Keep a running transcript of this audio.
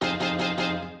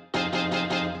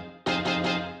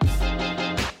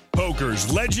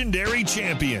Poker's legendary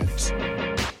champions,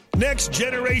 next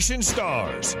generation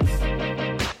stars,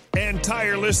 and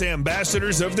tireless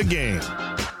ambassadors of the game,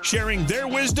 sharing their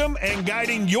wisdom and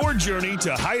guiding your journey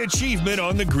to high achievement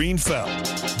on the green felt.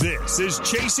 This is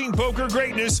Chasing Poker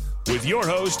Greatness with your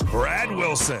host, Brad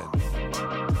Wilson.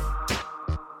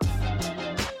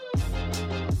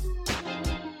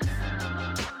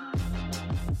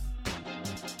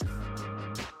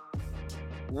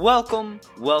 Welcome,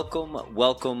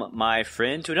 my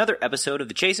friend, to another episode of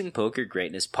the Chasing Poker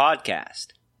Greatness podcast.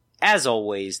 As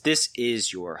always, this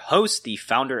is your host, the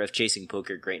founder of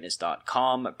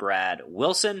ChasingPokerGreatness.com, Brad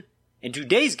Wilson, and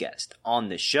today's guest on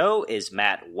the show is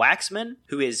Matt Waxman,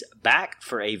 who is back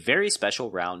for a very special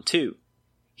round 2.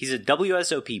 He's a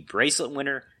WSOP bracelet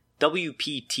winner,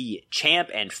 WPT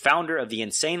champ, and founder of the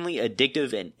insanely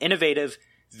addictive and innovative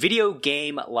video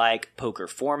game-like poker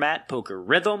format, Poker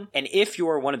Rhythm. And if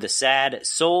you're one of the sad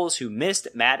souls who missed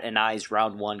Matt and I's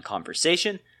round 1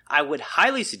 conversation, I would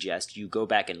highly suggest you go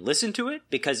back and listen to it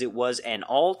because it was an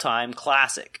all-time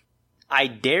classic. I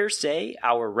dare say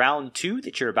our round 2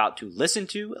 that you're about to listen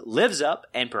to lives up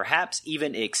and perhaps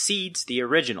even exceeds the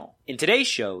original. In today's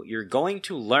show, you're going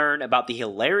to learn about the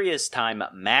hilarious time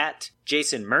Matt,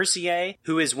 Jason Mercier,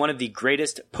 who is one of the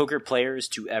greatest poker players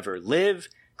to ever live,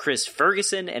 Chris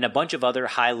Ferguson, and a bunch of other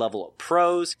high-level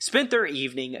pros spent their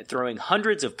evening throwing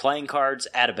hundreds of playing cards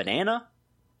at a banana.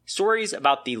 Stories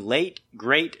about the late,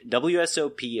 great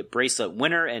WSOP bracelet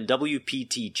winner and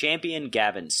WPT champion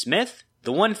Gavin Smith.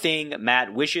 The one thing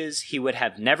Matt wishes he would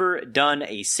have never done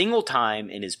a single time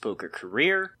in his poker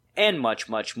career, and much,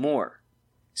 much more.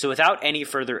 So without any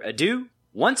further ado,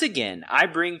 once again, I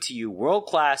bring to you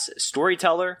world-class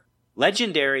storyteller,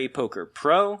 legendary poker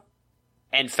pro,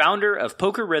 and founder of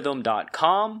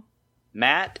PokerRhythm.com,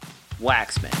 Matt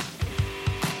Waxman.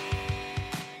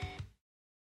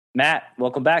 Matt,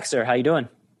 welcome back, sir. How you doing?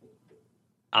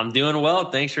 I'm doing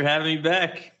well. Thanks for having me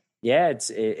back. Yeah,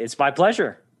 it's my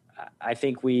pleasure. I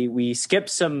think we skipped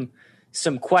some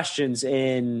questions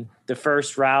in the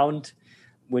first round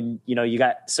when you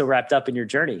got so wrapped up in your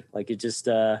journey. Like it just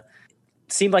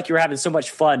seemed like you were having so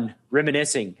much fun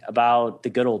reminiscing about the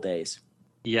good old days.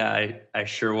 Yeah, I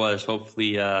sure was.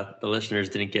 Hopefully the listeners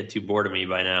didn't get too bored of me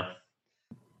by now.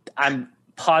 I'm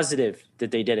positive that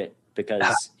they didn't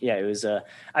because it was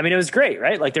it was great,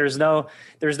 right? Like there's no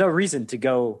reason to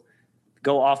go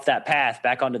off that path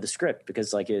back onto the script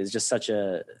because like it was just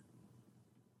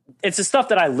it's the stuff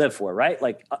that I live for, right?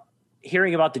 Like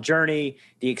hearing about the journey,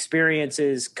 the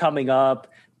experiences coming up,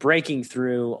 breaking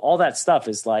through, all that stuff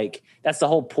is like that's the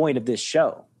whole point of this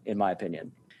show, in my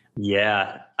opinion.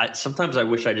 Yeah. Sometimes I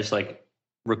wish I just like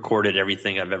recorded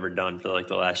everything I've ever done for like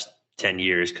the last 10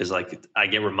 years. Cause like I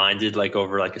get reminded like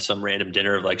over like some random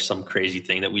dinner of like some crazy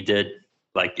thing that we did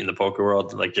like in the poker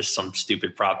world, like just some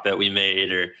stupid prop bet we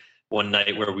made or one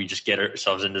night where we just get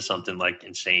ourselves into something like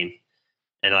insane.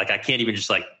 And like, I can't even just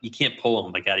like, you can't pull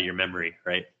them like out of your memory.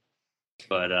 Right.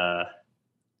 But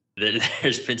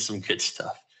there's been some good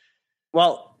stuff.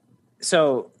 Well,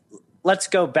 so let's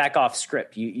go back off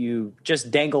script. You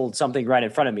just dangled something right in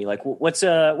front of me. Like what's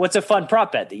a fun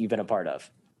prop bet that you've been a part of?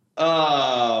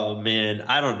 Oh man,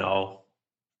 I don't know.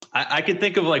 I can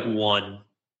think of like one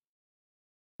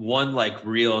like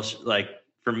real, like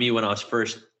for me when I was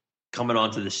first coming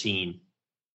onto the scene,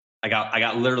 I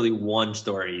got literally one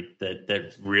story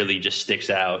that really just sticks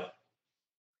out.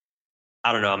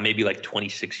 I don't know, I'm maybe like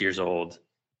 26 years old.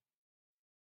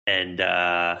 And,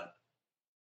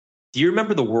 do you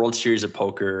remember the World Series of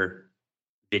Poker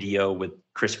video with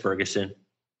Chris Ferguson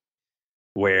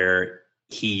where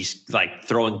he's like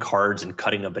throwing cards and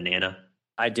cutting a banana?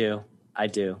 I do.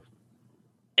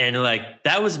 And like,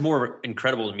 that was more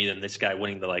incredible to me than this guy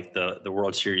winning the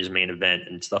World Series main event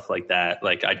and stuff like that.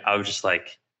 Like, I was just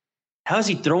like, how is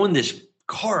he throwing this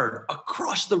card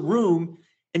across the room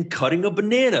and cutting a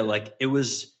banana? Like it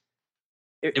was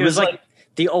like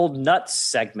the old nuts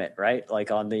segment, right?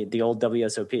 Like on the old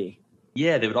WSOP.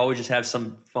 Yeah, they would always just have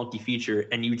some funky feature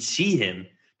and you'd see him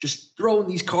just throwing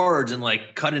these cards and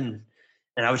like cutting.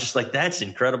 And I was just like, that's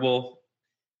incredible.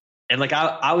 And like,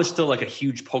 I was still like a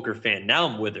huge poker fan. Now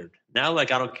I'm withered. Now,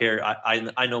 like, I don't care.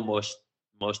 I know most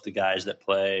of the guys that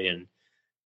play and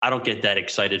I don't get that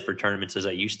excited for tournaments as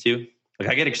I used to. Like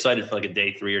I get excited for like a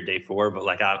day 3 or day 4, but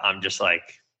like, I'm just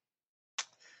like,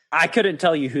 I couldn't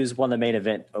tell you who's won the main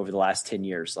event over the last 10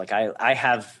 years. Like I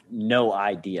have no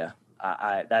idea.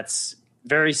 That's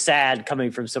very sad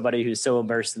coming from somebody who's so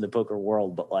immersed in the poker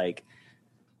world. But like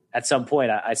at some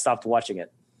point I stopped watching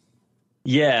it.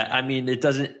 Yeah. I mean,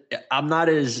 I'm not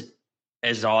as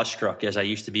awestruck as I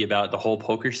used to be about the whole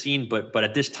poker scene, but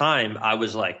at this time I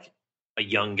was like a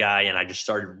young guy, and I just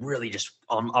started really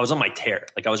I was on my tear.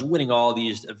 Like I was winning all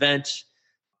these events.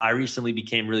 I recently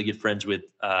became really good friends with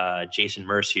Jason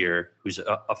Mercier, who's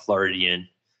a Floridian,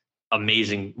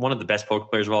 amazing, one of the best poker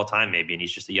players of all time, maybe, and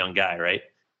he's just a young guy, right?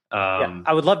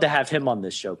 I would love to have him on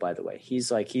this show. By the way,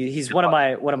 he's like he's one of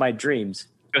my dreams.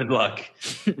 Good luck.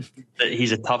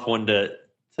 He's a tough one to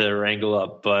wrangle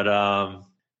up,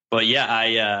 but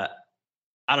yeah,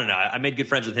 I don't know. I made good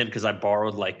friends with him because I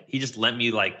borrowed he just lent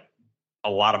me like a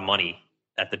lot of money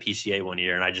at the PCA one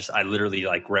year, and I literally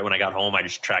like right when I got home, I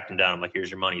just tracked him down. I'm like, here's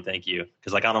your money, thank you,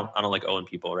 because like I don't like owing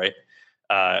people, right?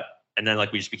 And then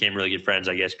like we just became really good friends,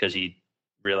 I guess, because he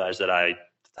realized that the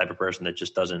type of person that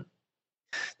just doesn't.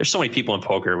 There's so many people in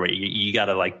poker where you got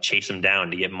to like chase them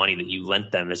down to get money that you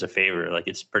lent them as a favor. Like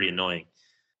it's pretty annoying.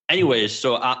 Anyways,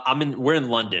 so we're in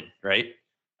London, right?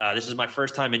 This is my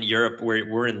first time in Europe.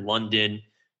 We're in London.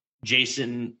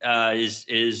 Jason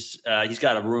he's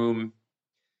got a room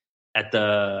at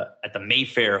the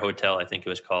Mayfair Hotel, I think it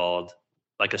was called,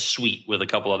 like a suite with a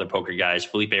couple other poker guys.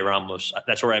 Felipe Ramos.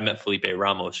 That's where I met Felipe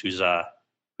Ramos, who's a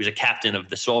captain of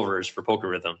the Solvers for Poker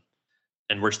Rhythm.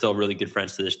 And we're still really good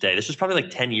friends to this day. This was probably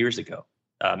like 10 years ago,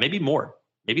 maybe more,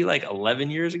 maybe like 11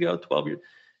 years ago, 12 years.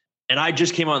 And I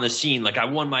just came on the scene. Like I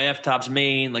won my F-Tops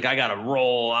main. Like I got a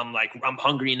roll. I'm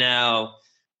hungry now.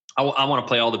 I want to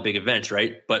play all the big events,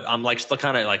 right? But I'm like still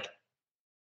kind of like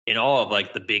in awe of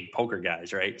like the big poker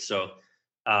guys, right? So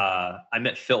I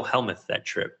met Phil Hellmuth that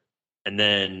trip. And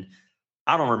then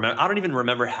I don't even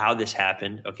remember how this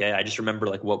happened. Okay. I just remember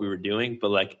like what we were doing.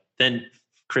 But like then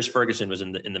Chris Ferguson was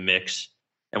in the mix.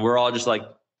 And we're all just like,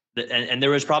 and there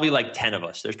was probably like 10 of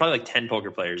us. There's probably like 10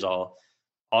 poker players, all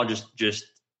just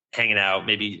hanging out,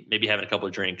 maybe having a couple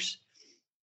of drinks.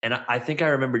 And I think I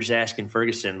remember just asking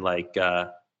Ferguson, like,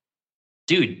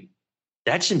 dude,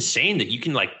 that's insane that you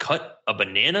can like cut a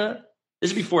banana.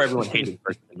 This is before everyone hated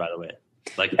Ferguson, by the way.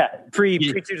 Like, yeah, pre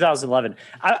 2011.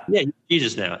 Yeah,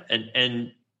 Jesus now,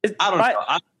 and I don't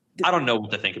know. I don't know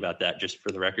what to think about that, just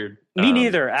for the record. Me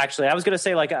neither, actually. I was going to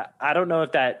say, like, I don't know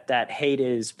if that hate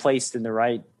is placed in the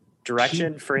right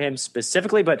direction for him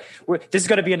specifically, but this is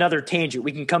going to be another tangent.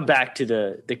 We can come back to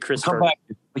the Chris.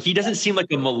 He doesn't seem like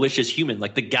a malicious human.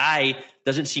 Like the guy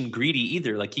doesn't seem greedy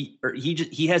either. Like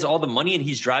he has all the money and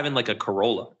he's driving like a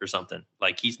Corolla or something.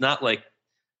 Like he's not like,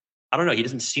 I don't know. He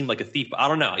doesn't seem like a thief. But I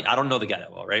don't know. I don't know the guy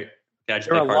that well, right? There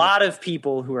are a lot of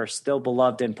people who are still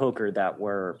beloved in poker that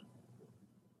were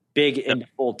big in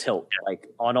full tilt, like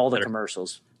on all the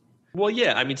commercials. Well,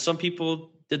 yeah. I mean, some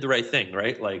people did the right thing,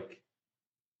 right? Like,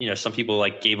 you know, some people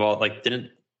like gave all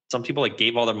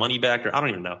their money back, or I don't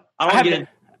even know. I don't get it.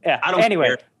 Yeah. I don't anyway,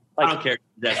 care. I don't care.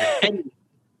 Exactly.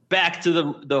 Back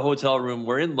to the hotel room.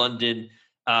 We're in London.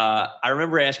 I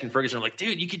remember asking Ferguson, I'm like,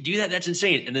 dude, you could do that? That's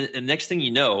insane. And then the next thing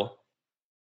you know,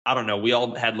 I don't know. We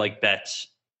all had like bets,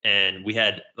 and we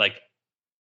had like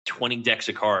 20 decks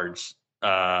of cards.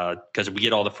 Because we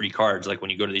get all the free cards, like when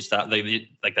you go to these stuff,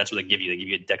 like that's what they give you. They give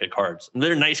you a deck of cards, and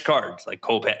they're nice cards, like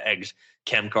Copegs,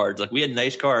 Chem cards. Like we had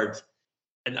nice cards,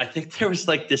 and I think there was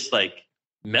like this like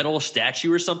metal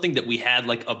statue or something that we had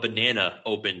like a banana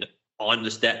opened on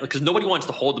the stat, because nobody wants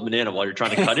to hold the banana while you're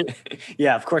trying to cut it.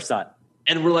 Yeah, of course not.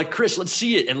 And we're like, Chris, let's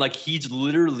see it. And like he's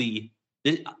literally,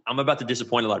 I'm about to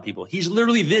disappoint a lot of people. He's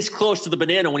literally this close to the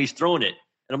banana when he's throwing it,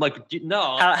 and I'm like,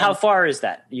 no. How far is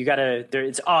that? You gotta.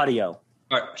 It's audio.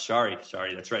 Sorry.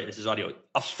 That's right. This is audio.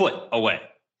 A foot away.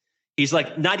 He's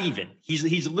like, not even.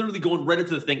 He's literally going right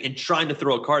into the thing and trying to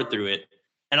throw a card through it.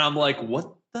 And I'm like,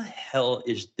 what the hell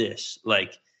is this?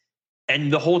 Like,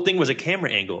 and the whole thing was a camera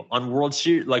angle on World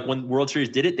Series. Like when World Series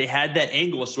did it, they had that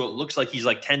angle. So it looks like he's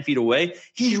like 10 feet away.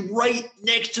 He's right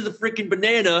next to the freaking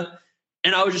banana.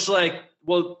 And I was just like,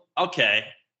 well, okay,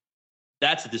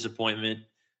 that's a disappointment.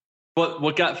 But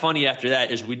what got funny after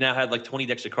that is we now had like 20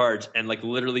 decks of cards, and like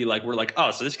literally like we're like,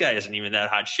 oh, so this guy isn't even that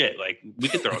hot shit. Like we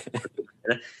could throw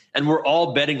it. And we're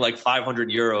all betting like 500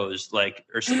 euros, like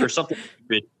or something.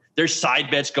 There's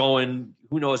side bets going.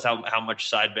 Who knows how much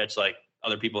side bets, like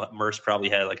other people, Merce probably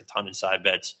had like a ton of side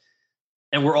bets.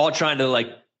 And we're all trying to like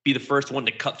be the first one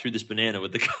to cut through this banana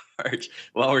with the cards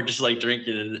while we're just like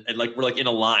drinking. And like we're like in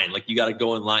a line. Like you got to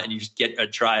go in line and you just get a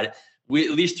try. We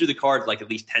at least threw the cards like at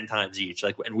least 10 times each,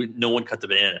 like, and no one cut the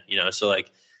banana, you know? So like,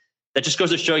 that just goes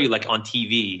to show you, like on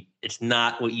TV, it's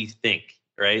not what you think,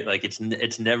 right? Like it's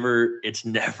never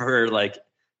like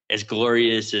as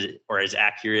glorious or as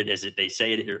accurate as they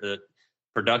say it, or the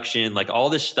production, like all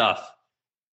this stuff,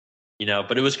 you know.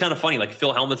 But it was kind of funny. Like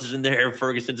Phil Hellmuth is in there,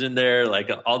 Ferguson's in there,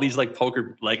 like all these like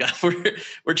poker, like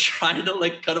we're trying to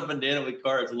like cut a banana with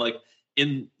cards, and like,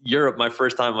 in Europe, my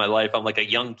first time in my life, I'm like a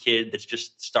young kid that's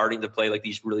just starting to play like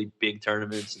these really big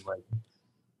tournaments, and like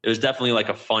it was definitely like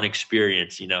a fun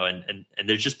experience, you know, and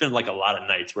there's just been like a lot of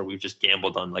nights where we've just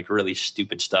gambled on like really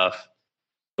stupid stuff.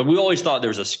 But we always thought there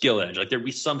was a skill edge. Like there'd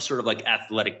be some sort of like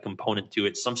athletic component to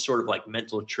it, some sort of like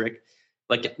mental trick.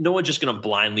 Like no one's just going to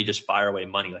blindly just fire away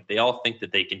money. Like they all think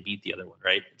that they can beat the other one,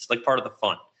 right? It's like part of the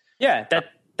fun. Yeah,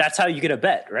 that's how you get a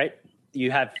bet, right?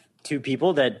 You have two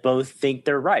people that both think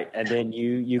they're right, and then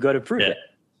you go to prove it.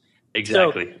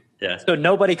 Exactly. So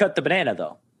nobody cut the banana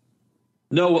though.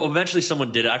 No, well, eventually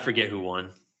someone did it. I forget who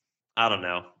won. I don't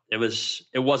know.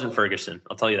 It wasn't Ferguson.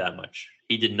 I'll tell you that much.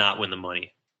 He did not win the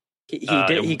money.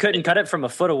 He couldn't cut it from a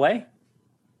foot away.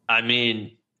 I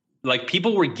mean, like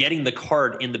people were getting the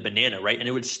card in the banana, right? And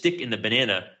it would stick in the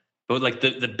banana. But like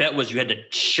the bet was you had to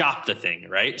chop the thing,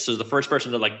 right? So the first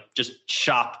person to like just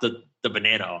chop the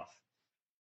banana off,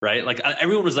 right? Like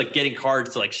everyone was like getting cards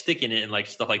to like stick in it and like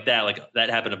stuff like that. Like that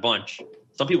happened a bunch.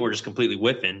 Some people were just completely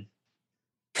whiffing.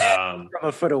 From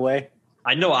a foot away.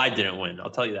 I know I didn't win. I'll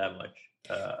tell you that much.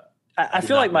 I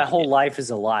feel like my whole life is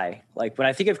a lie. Like when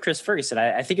I think of Chris Ferguson,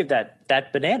 I think of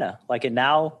that banana. Like, and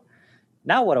now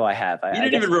what do I have? You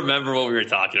didn't even remember what we were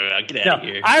talking about. Get out of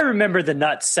here. I remember the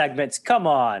nuts segments. Come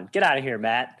on, get out of here,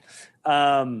 Matt.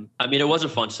 I mean, it was a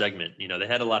fun segment. You know, they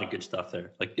had a lot of good stuff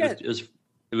there. Like it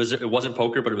wasn't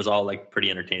poker, but it was all like pretty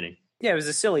entertaining. Yeah, it was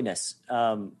a silliness.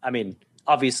 I mean,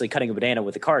 obviously cutting a banana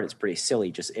with a card is pretty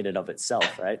silly just in and of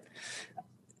itself, right?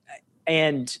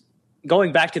 And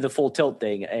going back to the full tilt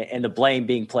thing and the blame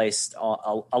being placed,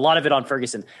 a lot of it on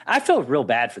Ferguson, I feel real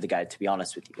bad for the guy, to be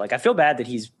honest with you. Like, I feel bad that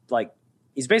he's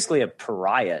basically a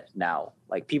pariah now.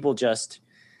 Like, people just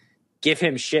give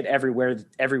him shit everywhere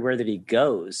that he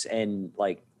goes. And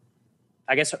like,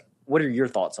 I guess, what are your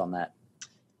thoughts on that?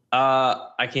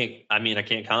 I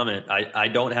can't comment. I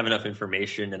don't have enough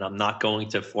information, and I'm not going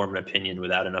to form an opinion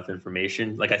without enough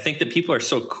information. Like, I think that people are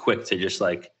so quick to just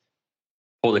like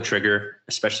pull the trigger,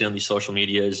 especially on these social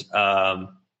medias. And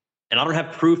I don't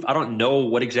have proof. I don't know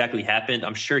what exactly happened.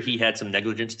 I'm sure he had some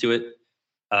negligence to it.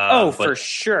 For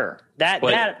sure. But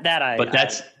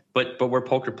we're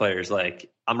poker players. Like,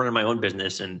 I'm running my own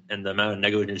business, and the amount of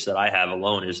negligence that I have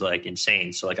alone is like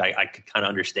insane. So like, I could kind of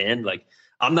understand. Like,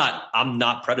 I'm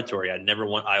not predatory.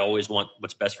 I always want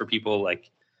what's best for people. Like,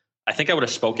 I think I would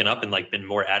have spoken up and like been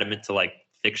more adamant to like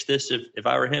fix this if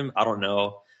I were him. I don't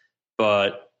know,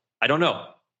 but I don't know.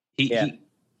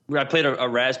 I played a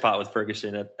Raspot with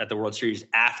Ferguson at the World Series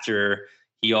after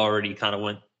he already kind of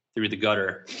went through the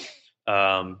gutter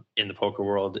in the poker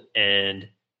world. And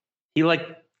he like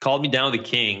called me down the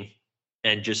king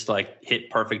and just like hit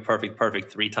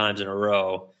perfect 3 times in a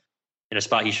row in a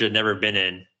spot he should have never been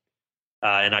in.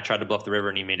 And I tried to bluff the river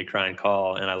and he made a crying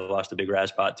call and I lost a big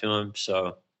Raspot to him.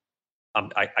 So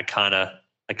I kind of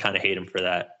hate him for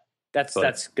that. That's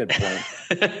a good point.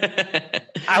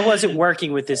 I wasn't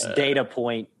working with this data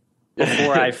point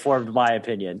before I formed my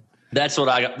opinion. That's what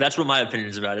my opinion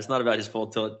is about. It's not about his full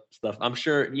tilt stuff. I'm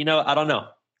sure, I don't know.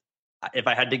 If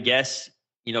I had to guess,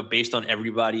 based on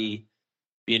everybody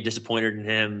being disappointed in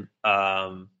him,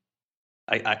 I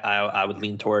would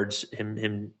lean towards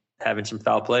him having some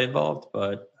foul play involved,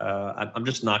 but I'm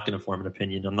just not going to form an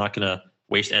opinion. I'm not going to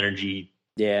waste energy.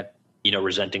 Yeah.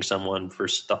 Resenting someone for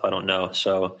stuff I don't know.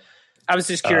 So I was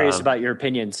just curious about your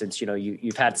opinion since,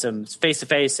 you've had some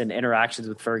face-to-face and interactions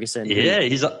with Ferguson. Yeah.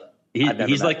 He's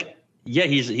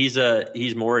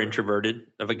more introverted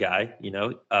of a guy,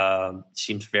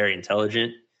 seems very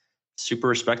intelligent, super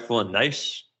respectful and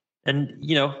nice. And,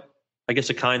 I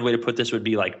guess a kind way to put this would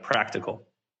be like practical,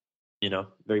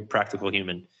 very practical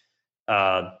human.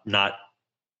 Not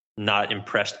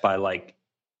impressed by like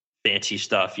fancy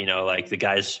stuff, like the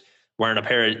guy's wearing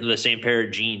the same pair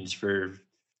of jeans for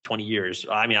 20 years.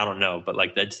 I mean, I don't know, but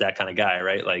like that's that kind of guy,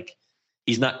 right? Like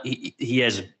he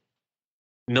has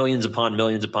millions upon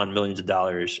millions upon millions of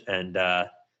dollars, and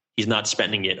he's not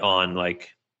spending it on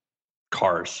like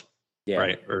cars,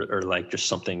 right? Or like just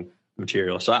something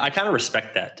material. So I kind of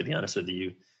respect that, to be honest with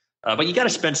you. But you got to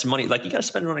spend some money. Like, you got to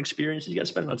spend it on experiences. You got to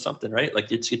spend it on something, right?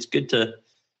 Like, it's good to,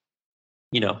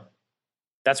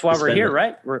 That's why we're here,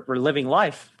 right? We're living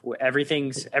life.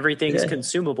 Everything's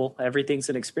consumable. Everything's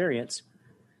an experience.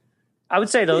 I would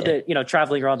say though that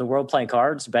traveling around the world playing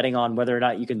cards, betting on whether or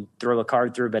not you can throw a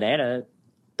card through a banana,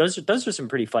 those are some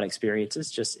pretty fun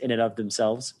experiences, just in and of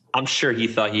themselves. I'm sure he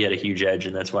thought he had a huge edge,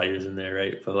 and that's why he was in there,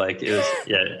 right? But like, it was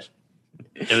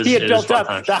he had built up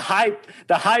times.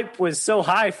 The hype was so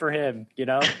high for him,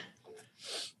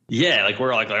 Yeah, like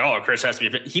we're like, oh, Chris has to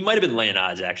be. He might have been laying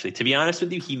odds, actually. To be honest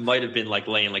with you, he might have been like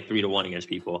laying like 3-1 against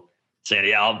people, saying,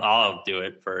 "Yeah, I'll do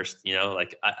it first."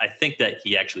 Like I think that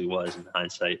he actually was in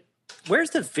hindsight.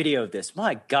 Where's the video of this?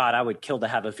 My God, I would kill to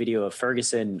have a video of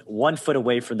Ferguson 1 foot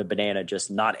away from the banana, just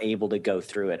not able to go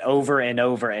through it over and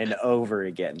over and over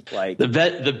again. Like the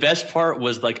best part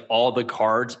was like all the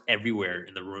cards everywhere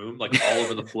in the room, like all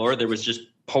over the floor. There was just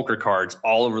poker cards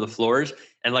all over the floors.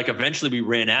 And like eventually we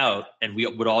ran out and we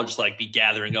would all just like be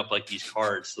gathering up like these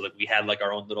cards. So that we had like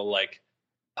our own little like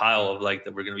pile of like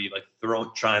that we're going to be like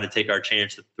trying to take our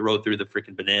chance to throw through the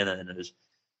freaking banana. And it was,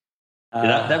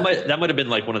 that might have been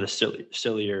like one of the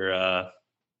sillier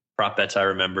prop bets I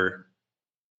remember,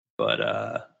 but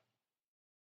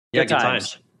yeah, good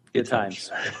times. Good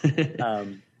times.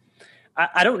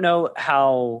 I don't know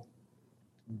how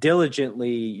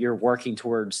diligently you're working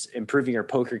towards improving your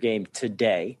poker game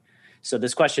today, so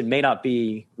this question may not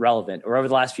be relevant, or over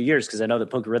the last few years, because I know that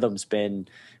Poker Rhythm's been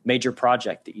a major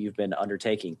project that you've been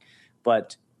undertaking.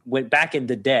 But when back in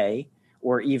the day,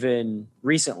 or even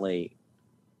recently,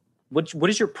 what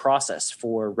does your process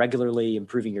for regularly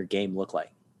improving your game look like?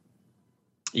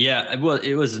 Yeah, well,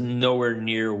 it was nowhere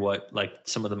near what like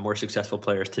some of the more successful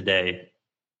players today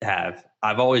have.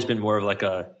 I've always been more of like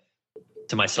a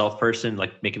to myself person,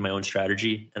 like making my own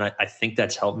strategy. And I think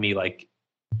that's helped me like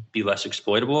be less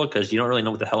exploitable because you don't really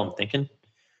know what the hell I'm thinking.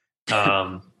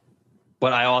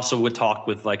 But I also would talk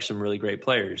with like some really great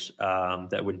players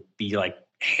that would be like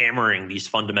hammering these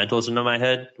fundamentals into my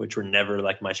head, which were never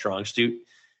like my strong suit.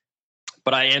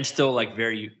 But I am still like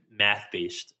very math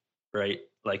based, right?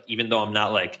 Like, even though I'm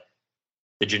not like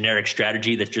the generic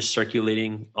strategy that's just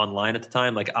circulating online at the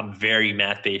time, like I'm very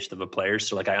math based of a player.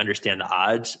 So like I understand the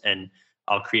odds and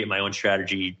I'll create my own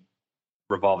strategy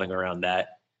revolving around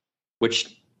that,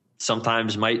 which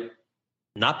sometimes might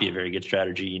not be a very good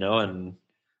strategy, you know? And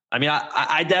I mean,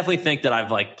 I definitely think that I've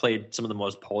like played some of the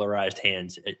most polarized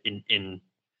hands in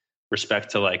respect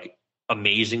to like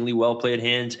amazingly well played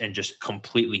hands and just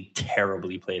completely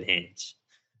terribly played hands.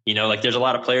 You know, like there's a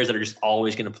lot of players that are just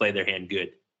always going to play their hand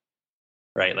good,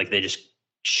 right? Like they just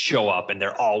show up and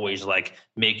they're always like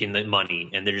making the money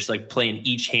and they're just like playing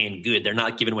each hand good. They're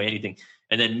not giving away anything.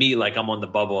 And then me, like I'm on the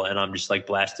bubble and I'm just like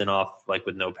blasting off like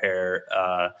with no pair.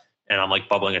 And I'm like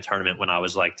bubbling a tournament when I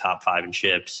was like top 5 in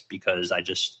chips because I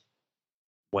just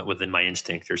went within my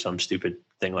instinct or some stupid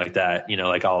thing like that. You know,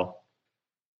 like I'll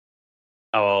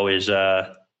always,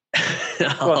 I'll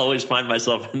always find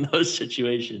myself in those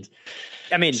situations.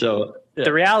 I mean, so yeah.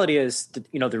 The reality is,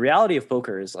 the reality of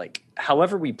poker is like,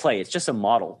 however we play, it's just a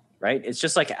model, right? It's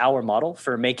just like our model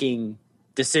for making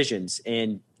decisions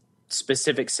in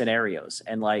specific scenarios.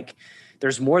 And like,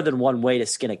 there's more than one way to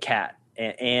skin a cat.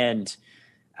 And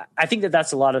I think that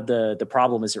that's a lot of the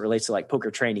problem as it relates to like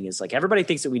poker training is like, everybody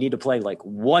thinks that we need to play like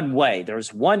one way.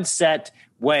 There's one set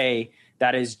way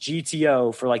that is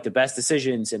GTO for like the best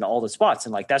decisions in all the spots.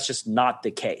 And like, that's just not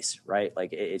the case, right?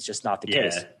 Like it's just not the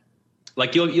case.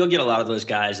 Like you'll get a lot of those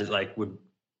guys that like would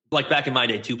like back in my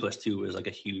day, 2+2 was like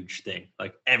a huge thing.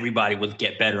 Like everybody would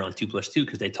get better on 2+2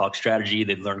 because they talk strategy,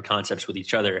 they'd learn concepts with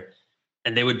each other.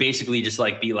 And they would basically just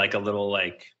like be like a little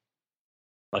like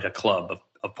a club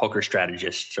of poker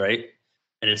strategists, right?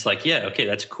 And it's like, yeah, okay,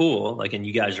 that's cool. Like, and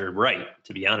you guys are right,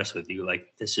 to be honest with you. Like,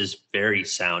 this is very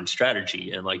sound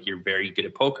strategy, and like you're very good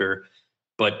at poker,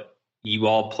 but you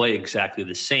all play exactly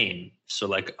the same. So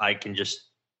like, I can just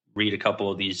read a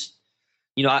couple of these.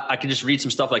 You know, I can just read some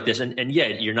stuff like this, and yeah,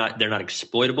 they're not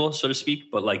exploitable, so to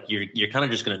speak, but like you're kind of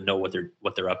just going to know what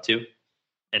they're up to,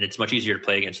 and it's much easier to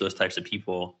play against those types of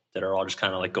people that are all just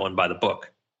kind of like going by the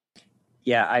book.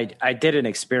 Yeah, I did an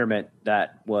experiment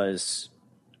that was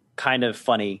kind of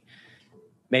funny.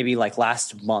 Maybe like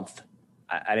last month,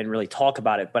 I didn't really talk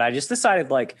about it, but I just decided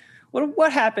like,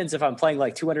 what happens if I'm playing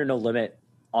like 200 no limit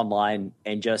online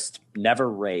and just never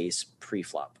raise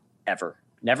pre-flop ever.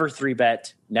 Never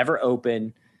 3-bet, never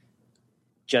open,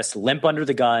 just limp under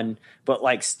the gun, but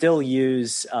like still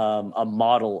use a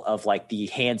model of like the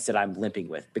hands that I'm limping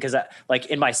with. Because like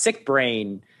in my sick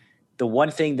brain, the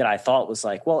one thing that I thought was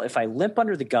like, well, if I limp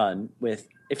under the gun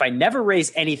if I never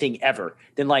raise anything ever,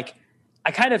 then like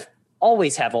I kind of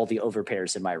always have all the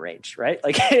overpairs in my range, right?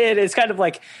 Like it's kind of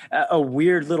like a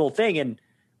weird little thing. And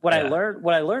what I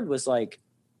learned was like,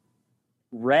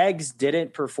 regs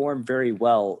didn't perform very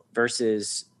well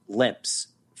versus limps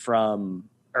from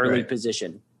early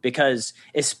position, because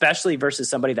especially versus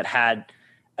somebody that had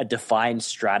a defined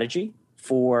strategy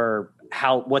for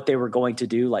what they were going to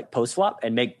do, like post flop,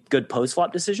 and make good post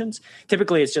flop decisions.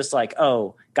 Typically it's just like,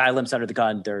 oh, guy limps under the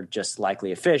gun, they're just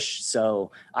likely a fish.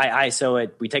 So I ISO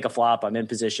it, we take a flop, I'm in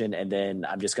position, and then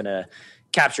I'm just going to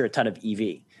capture a ton of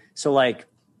EV. So like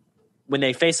when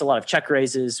they face a lot of check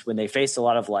raises, when they face a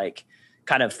lot of like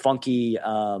kind of funky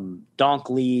donk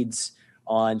leads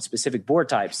on specific board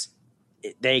types,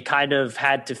 they kind of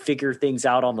had to figure things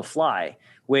out on the fly,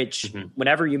 which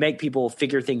whenever you make people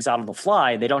figure things out on the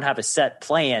fly, they don't have a set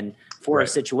plan for a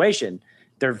situation.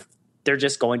 They're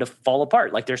just going to fall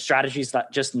apart. Like their strategy's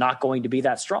not going to be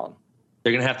that strong.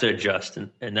 They're going to have to adjust.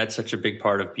 And that's such a big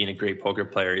part of being a great poker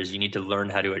player is you need to learn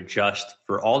how to adjust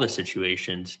for all the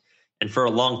situations. And for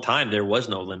a long time, there was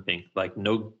no limping, like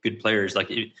no good players.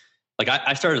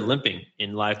 I started limping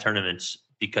in live tournaments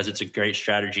because it's a great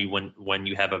strategy when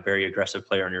you have a very aggressive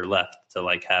player on your left to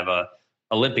like have a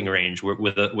limping range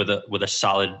with a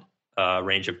solid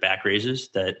range of back raises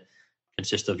that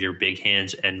consist of your big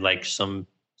hands and like some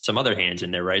other hands in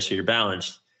there, right? So you're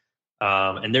balanced.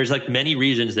 And there's like many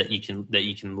reasons that you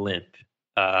can limp.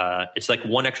 It's like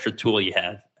one extra tool you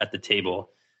have at the table.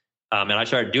 And I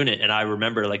started doing it, and I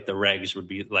remember like the regs would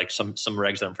be like some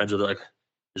regs that I'm friends with are like,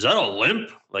 is that a limp?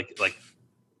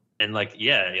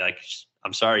 Yeah, like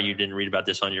I'm sorry you didn't read about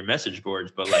this on your message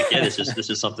boards, but like, yeah, this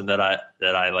is something that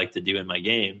I like to do in my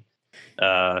game.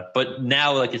 But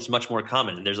now like it's much more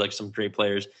common, and there's like some great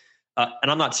players.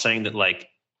 And I'm not saying that like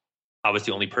I was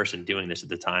the only person doing this at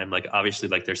the time. Like obviously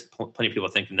like there's plenty of people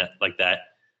thinking that like that,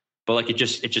 but like it's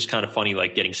just kind of funny,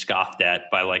 like getting scoffed at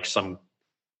by like some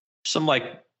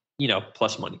like, you know,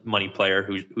 plus money player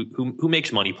who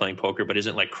makes money playing poker, but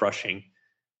isn't like crushing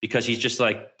because he's just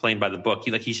like playing by the book.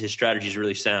 His strategy is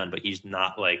really sound, but he's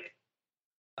not like,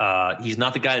 he's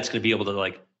not the guy that's going to be able to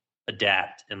like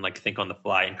adapt and like think on the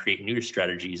fly and create new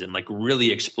strategies and like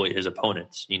really exploit his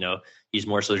opponents. You know, he's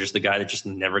more so just the guy that's just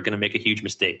never going to make a huge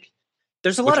mistake.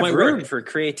 There's a lot of room for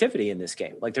creativity in this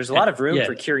game. Like there's a lot of room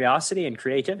for curiosity and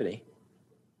creativity.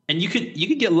 And you could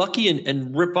get lucky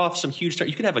and rip off some huge.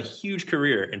 You could have a huge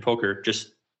career in poker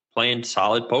just playing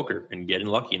solid poker and getting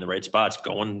lucky in the right spots,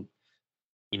 going,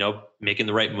 you know, making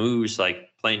the right moves, like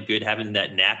playing good, having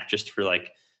that knack just for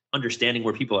like understanding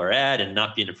where people are at and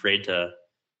not being afraid to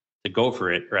go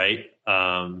for it, right?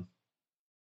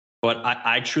 But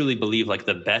I truly believe like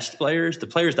the best players, the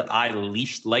players that I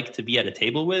least like to be at a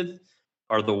table with,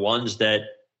 are the ones that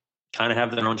kind of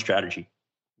have their own strategy.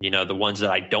 You know, the ones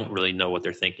that I don't really know what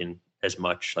they're thinking as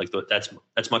much. Like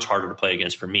that's much harder to play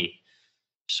against for me.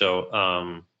 So,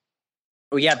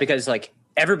 well, yeah, because like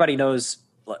everybody knows,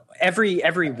 every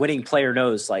winning player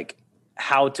knows like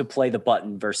how to play the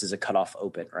button versus a cutoff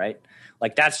open, right?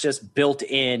 Like that's just built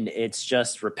in. It's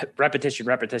just repetition.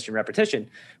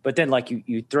 But then like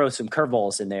you throw some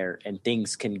curveballs in there and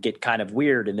things can get kind of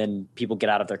weird, and then people get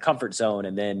out of their comfort zone,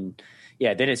 and then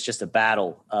then it's just a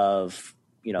battle of,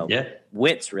 you know,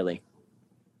 wits really.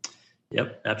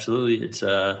 Yep, absolutely. It's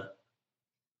a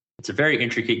very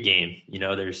intricate game. You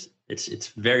know, it's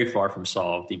very far from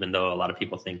solved, even though a lot of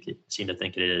people seem to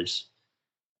think it is.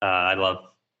 I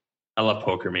love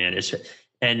poker, man.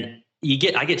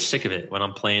 I get sick of it when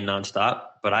I'm playing nonstop,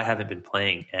 but I haven't been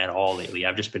playing at all lately.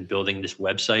 I've just been building this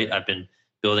website. I've been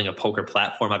building a poker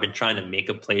platform. I've been trying to make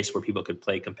a place where people could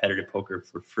play competitive poker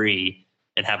for free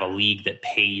and have a league that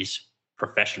pays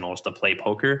professionals to play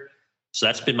poker. So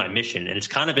that's been my mission. And it's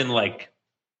kind of been like,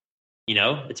 you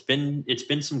know, it's been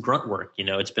some grunt work, you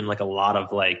know, it's been like a lot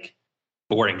of like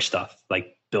boring stuff,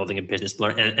 like building a business,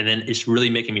 and then it's really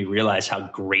making me realize how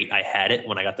great I had it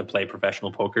when I got to play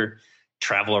professional poker,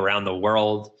 travel around the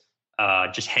world,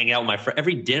 just hang out with my friends.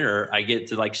 Every dinner I get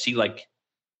to like see like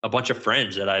a bunch of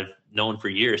friends that I've known for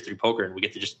years through poker, and we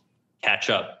get to just catch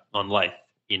up on life.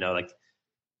 You know, like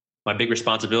my big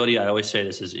responsibility, I always say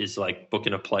this, is like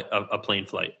booking a plane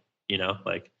flight. You know,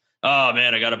 like, oh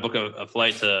man, I got to book a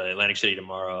flight to Atlantic City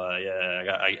tomorrow.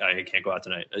 I can't go out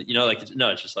tonight. You know, like, no,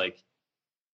 it's just like,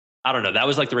 I don't know. That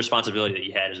was like the responsibility that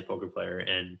you had as a poker player,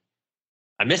 and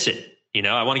I miss it. You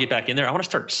know, I want to get back in there. I want to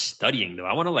start studying though.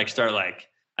 I want to like start like,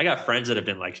 I got friends that have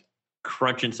been like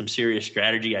crunching some serious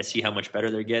strategy. I see how much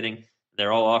better they're getting.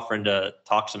 They're all offering to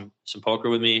talk some poker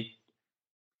with me.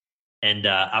 And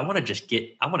I want to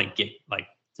get like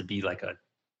to be like a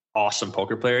awesome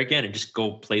poker player again and just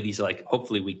go play these, like,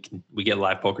 hopefully we get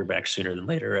live poker back sooner than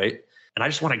later. Right. And I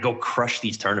just want to go crush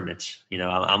these tournaments. You know,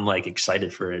 I'm like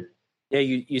excited for it. Yeah.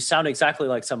 You sound exactly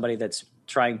like somebody that's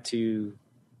trying to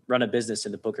run a business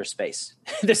in the poker space.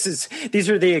 These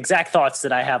are the exact thoughts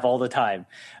that I have all the time.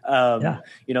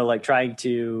 You know, like trying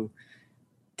to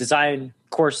design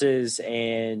courses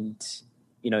and,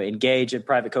 you know, engage in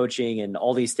private coaching and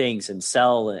all these things and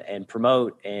sell and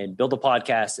promote and build a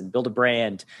podcast and build a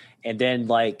brand. And then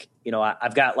like, you know,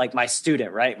 I've got like my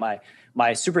student, right? My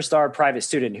superstar private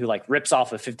student who like rips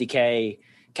off a $50K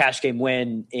cash game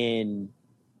win in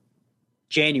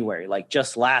January, like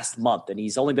just last month. And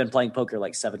he's only been playing poker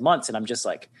like 7 months. And I'm just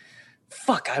like,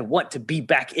 fuck, I want to be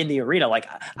back in the arena. Like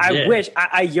I wish,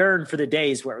 I yearn for the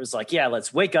days where it was like, yeah,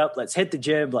 let's wake up, let's hit the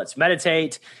gym, let's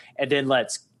meditate, and then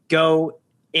let's go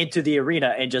into the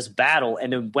arena and just battle.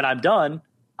 And then when I'm done,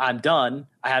 I'm done.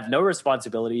 I have no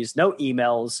responsibilities, no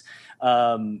emails,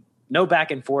 no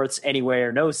back and forths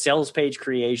anywhere, no sales page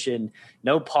creation,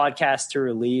 no podcast to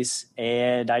release.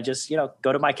 And I just,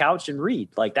 go to my couch and read.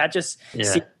 Like that just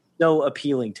seems so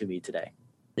appealing to me today.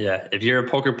 Yeah. If you're a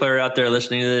poker player out there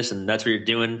listening to this and that's what you're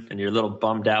doing and you're a little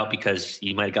bummed out because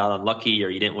you might have got unlucky or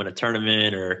you didn't win a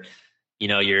tournament or,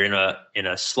 you're in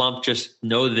a slump, just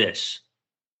know this: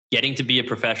 getting to be a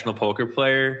professional poker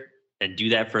player and do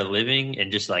that for a living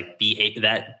and just like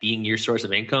being your source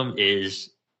of income is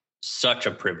such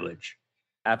a privilege.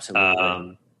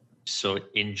 Absolutely. So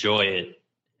enjoy it.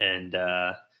 And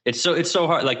it's so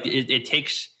hard. Like it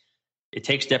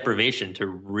takes deprivation to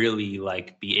really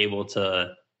like be able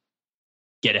to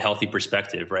get a healthy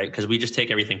perspective, right? Because we just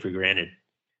take everything for granted.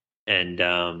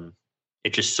 And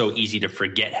it's just so easy to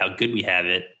forget how good we have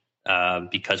it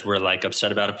because we're like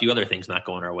upset about a few other things not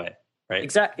going our way, right?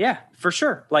 Exactly. Yeah, for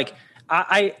sure. Like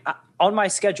I on my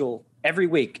schedule every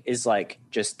week is like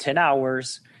just 10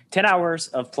 hours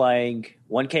of playing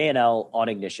 1K&L on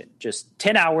Ignition, just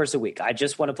 10 hours a week. I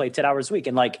just want to play 10 hours a week.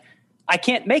 And like, I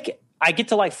can't make it. I get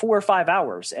to like 4 or 5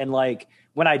 hours. And like,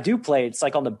 when I do play, it's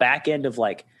like on the back end of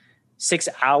like 6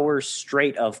 hours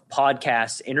straight of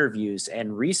podcasts, interviews,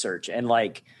 and research. And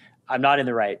like, I'm not in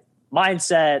the right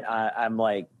mindset. I'm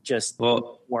like just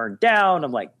worn down.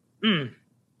 I'm like,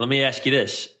 Let me ask you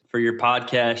this. For your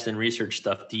podcast and research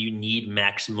stuff, do you need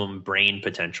maximum brain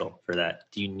potential for that?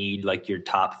 Do you need like your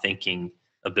top thinking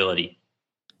ability?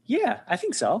 Yeah, I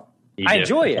think so. I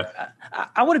enjoy it.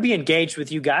 I want to be engaged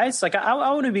with you guys. Like I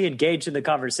want to be engaged in the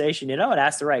conversation, and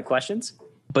ask the right questions.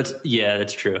 But yeah,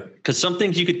 that's true. Because some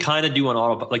things you could kind of do on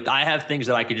auto. Like I have things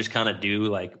that I could just kind of do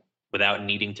like without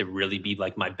needing to really be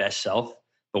like my best self.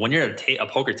 But when you're at a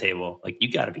poker table, like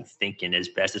you got to be thinking as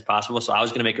best as possible. So I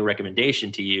was going to make a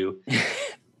recommendation to you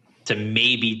to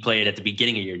maybe play it at the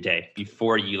beginning of your day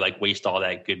before you like waste all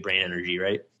that good brain energy,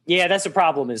 right? Yeah, that's the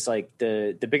problem is like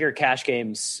the bigger cash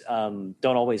games don't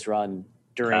always run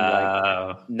during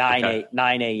like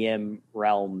 9 a.m.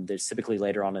 realm. That's typically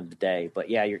later on in the day. But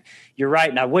yeah, you're right.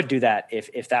 And I would do that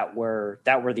if that were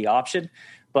the option.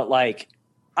 But like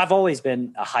I've always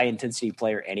been a high intensity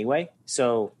player anyway.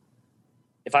 So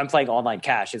if I'm playing online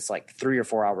cash, it's like 3 or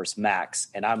 4 hours max.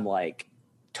 And I'm like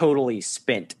totally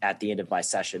spent at the end of my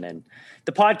session. And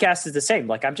the podcast is the same.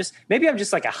 Like I'm just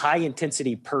like a high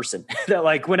intensity person that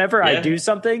like whenever I do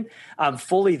something, I'm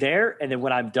fully there. And then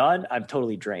when I'm done, I'm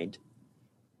totally drained.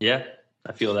 Yeah,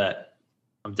 I feel that.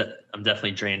 I'm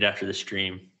definitely drained after the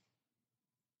stream.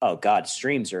 Oh God,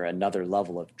 streams are another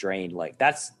level of drain. Like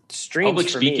that's streams. Public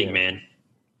speaking, man.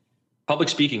 Public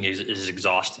speaking is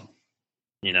exhausting.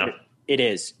 It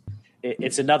is.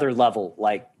 It's another level.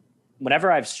 Like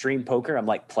whenever I've streamed poker, I'm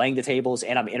like playing the tables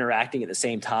and I'm interacting at the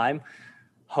same time.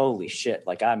 Holy shit.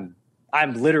 Like I'm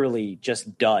literally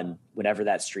just done whenever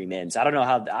that stream ends. I don't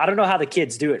know how the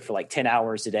kids do it for like 10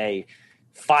 hours a day,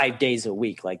 5 days a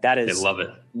week. Like that is they love it.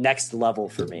 Next level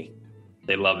for me.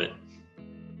 They love it.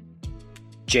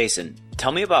 Jason,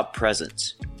 tell me about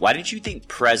presence. Why did you think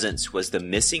presence was the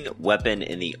missing weapon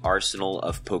in the arsenal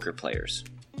of poker players?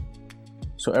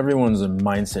 So everyone's a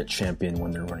mindset champion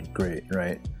when they're running great,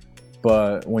 right?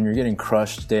 But when you're getting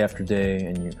crushed day after day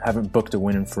and you haven't booked a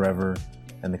win in forever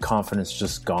and the confidence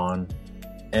just gone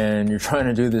and you're trying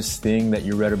to do this thing that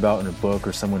you read about in a book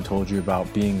or someone told you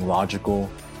about, being logical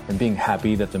and being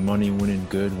happy that the money went in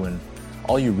good when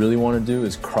all you really want to do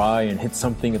is cry and hit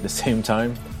something at the same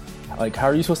time, like how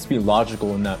are you supposed to be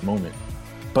logical in that moment?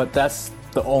 But that's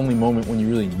the only moment when you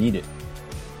really need it.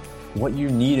 What you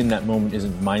need in that moment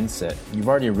isn't mindset. You've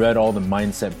already read all the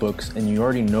mindset books and you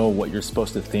already know what you're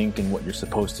supposed to think and what you're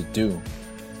supposed to do.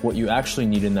 What you actually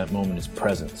need in that moment is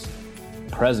presence.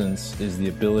 Presence is the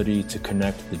ability to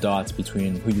connect the dots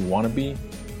between who you want to be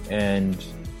and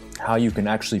how you can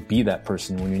actually be that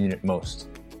person when you need it most.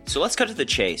 So let's cut to the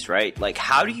chase, right? Like,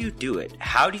 how do you do it?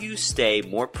 How do you stay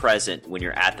more present when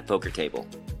you're at the poker table?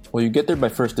 Well, you get there by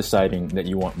first deciding that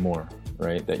you want more,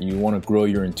 right? That you want to grow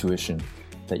your intuition,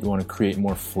 that you want to create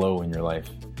more flow in your life,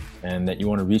 and that you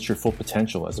want to reach your full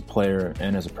potential as a player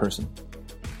and as a person.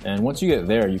 And once you get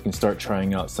there, you can start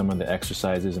trying out some of the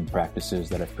exercises and practices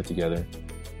that I've put together.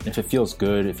 If it feels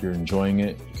good, if you're enjoying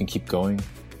it, you can keep going,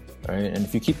 right? And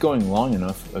if you keep going long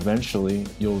enough, eventually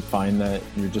you'll find that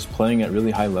you're just playing at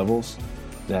really high levels,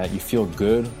 that you feel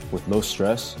good with low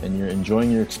stress, and you're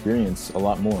enjoying your experience a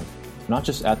lot more. Not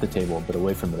just at the table, but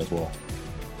away from it as well.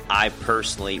 I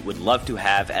personally would love to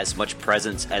have as much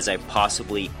presence as I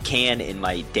possibly can in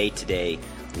my day-to-day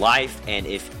life. And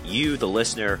if you, the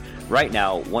listener, right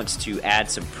now wants to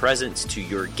add some presence to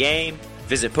your game,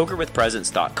 visit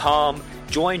pokerwithpresence.com,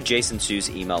 join Jason Su's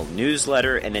email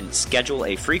newsletter, and then schedule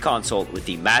a free consult with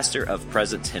the master of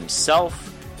presence himself.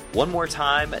 One more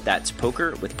time, that's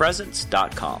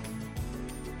pokerwithpresence.com.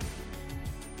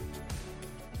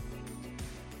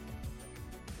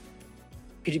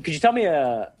 Could you tell me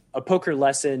a poker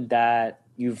lesson that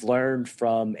you've learned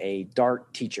from a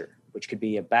dart teacher, which could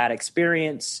be a bad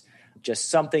experience, just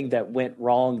something that went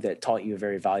wrong that taught you a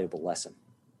very valuable lesson?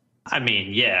 I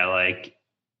mean, yeah, like,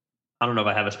 I don't know if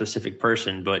I have a specific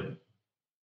person, but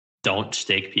don't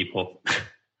stake people.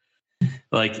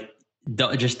 Like,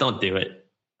 don't do it.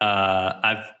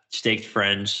 I've staked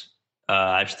friends.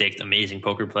 I've staked amazing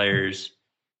poker players,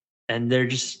 and they're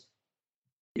just,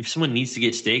 if someone needs to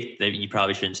get staked, you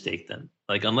probably shouldn't stake them.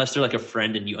 Like, unless they're like a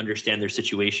friend and you understand their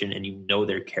situation and you know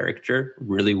their character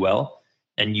really well,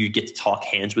 and you get to talk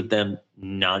hands with them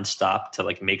nonstop to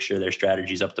like make sure their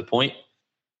strategy's up to point.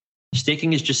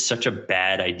 Staking is just such a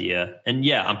bad idea. And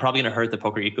yeah, I'm probably going to hurt the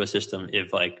poker ecosystem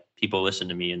if like people listen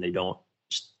to me and they don't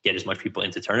get as much people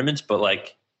into tournaments, but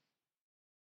like,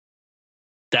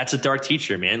 that's a dark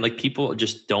teacher, man. Like, people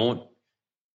just don't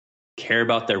care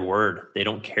about their word. They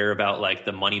don't care about like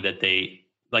the money that they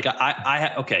like.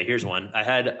 Okay, here's one. I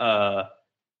had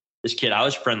this kid I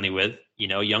was friendly with,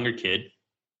 younger kid,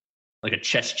 like a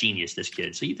chess genius, this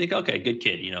kid. So you think, okay, good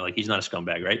kid, like he's not a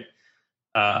scumbag, right?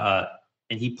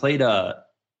 And he played a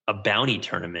bounty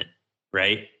tournament,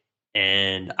 right?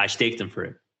 And I staked him for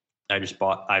it.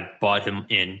 I bought him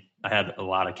in. I had a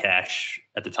lot of cash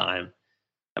at the time.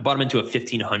 I bought him into a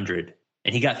 1,500,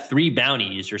 and he got 3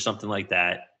 bounties or something like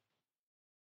that.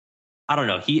 I don't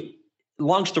know.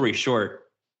 Long story short,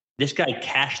 this guy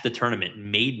cashed the tournament,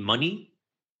 made money,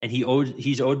 and he's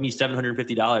owed me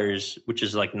 $750, which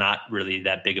is like not really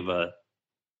that big of an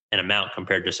amount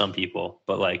compared to some people,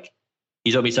 but like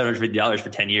he's owed me $750 for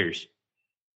 10 years.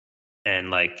 And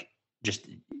like, just,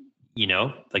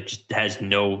 just has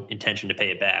no intention to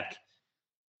pay it back.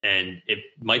 And it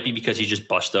might be because he's just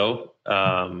busto.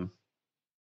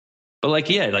 But like,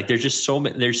 yeah, like there's just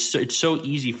it's so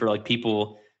easy for like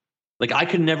people. Like, I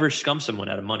could never scum someone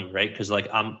out of money, right? Because like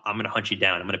I'm going to hunt you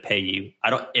down. I'm going to pay you.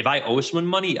 If I owe someone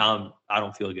money, I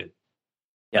don't feel good.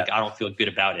 Yeah. Like, I don't feel good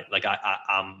about it. Like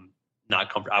I'm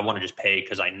not comfortable. I want to just pay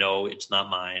because I know it's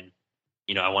not mine.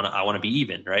 I want to be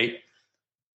even, right?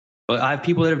 But I have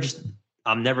people that have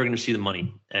I'm never going to see the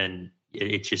money, and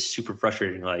it's just super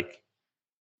frustrating. Like,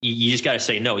 you just got to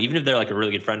say no, even if they're like a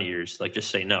really good friend of yours. Like,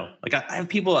 just say no. Like, I have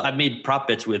people I've made prop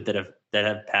bets with that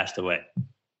have passed away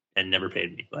and never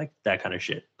paid me, like that kind of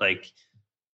shit. Like,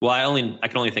 well, I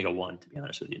can only think of one, to be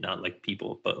honest with you, not like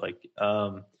people, but like,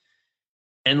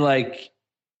 and like,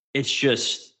 it's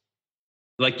just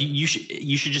like, you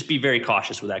should just be very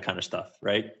cautious with that kind of stuff,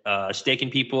 right? Staking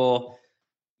people,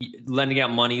 lending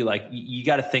out money, like you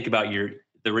got to think about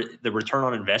the return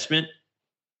on investment,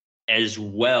 as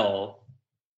well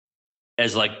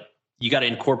as like, you got to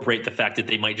incorporate the fact that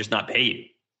they might just not pay you.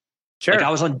 Sure. Like,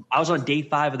 I was on day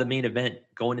 5 of the main event,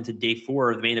 going into day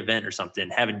 4 of the main event or something,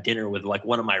 having dinner with like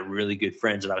one of my really good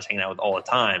friends that I was hanging out with all the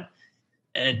time.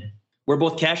 And we're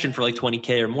both cashing for like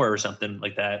 20K or more or something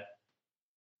like that.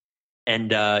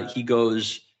 And he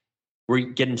goes, we're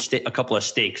getting a couple of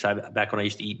steaks. Back when I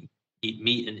used to eat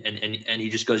meat, and he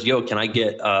just goes, yo, can I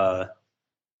borrow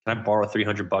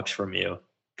 $300 from you?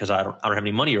 Because I don't have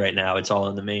any money right now. It's all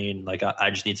in the main. Like,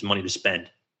 I just need some money to spend.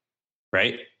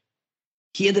 Right.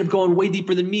 He ended up going way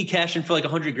deeper than me, cashing for like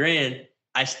 $100,000.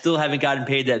 I still haven't gotten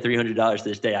paid that $300 to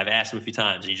this day. I've asked him a few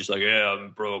times, and he's just like, yeah,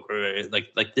 I'm broke.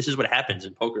 Like this is what happens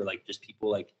in poker. Like, just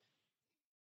people like,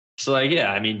 so like,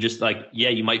 yeah, I mean, just like, yeah,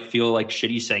 you might feel like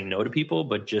shitty saying no to people,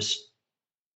 but just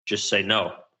say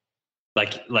no.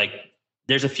 Like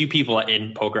there's a few people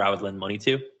in poker I would lend money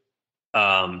to.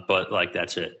 But like,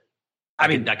 that's it. I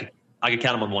could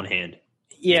count them on one hand.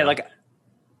 Yeah. Like,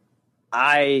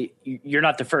 you're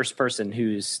not the first person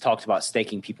who's talked about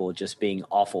staking people just being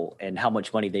awful and how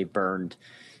much money they burned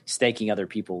staking other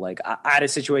people. Like, I had a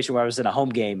situation where I was in a home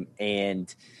game,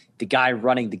 and the guy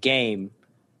running the game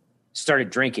started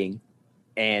drinking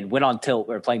and went on tilt.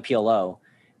 We were playing PLO,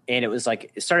 and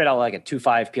it started out like a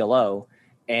 2-5 PLO,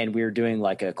 and we were doing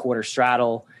like a quarter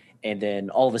straddle. And then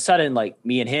all of a sudden, like,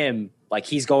 me and him, like,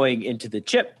 he's going into the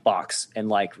chip box and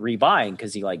like rebuying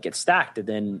because he like gets stacked. And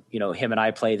then, him and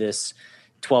I play this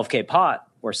 12K pot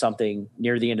or something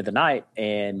near the end of the night.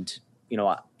 And,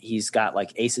 he's got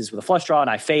like aces with a flush draw, and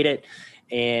I fade it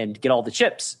and get all the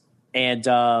chips. And,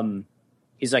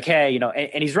 he's like, hey,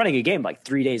 and he's running a game like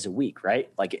 3 days a week, right?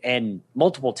 Like, and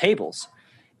multiple tables.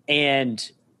 And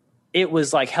it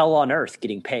was like hell on earth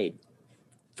getting paid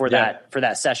for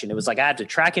that session. It was like I had to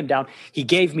track him down. He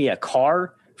gave me a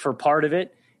car for part of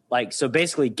it. Like, so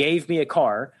basically gave me a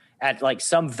car at like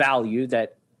some value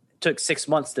that took 6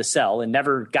 months to sell and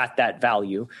never got that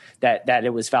value that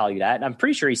it was valued at. And I'm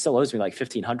pretty sure he still owes me like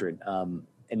 $1,500.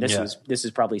 And this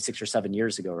is probably 6 or 7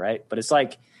 years ago. Right. But it's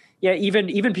like, yeah,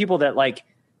 even people that like,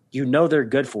 they're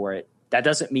good for it. That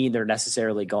doesn't mean they're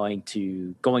necessarily going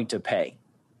to pay.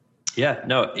 Yeah,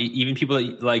 no, even people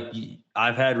that, like,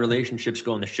 I've had relationships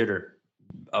go in the shitter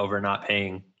over not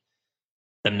paying.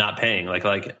 Like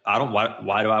I don't,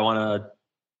 why do I want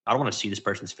to see this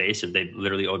person's face if they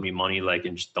literally owed me money, like,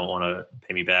 and just don't want to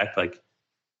pay me back. Like,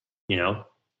 and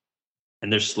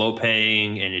they're slow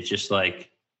paying, and it's just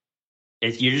like,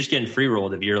 you're just getting free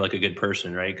rolled if you're like a good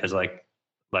person. Right. Cause like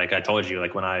I told you,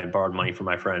 like when I borrowed money from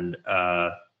my friend,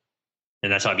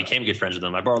 and that's how I became good friends with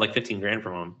him. I borrowed like $15,000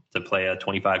 from him to play a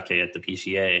 25K at the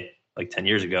PCA like 10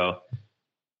 years ago.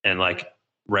 And like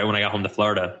right when I got home to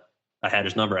Florida, I had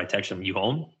his number. I texted him, "You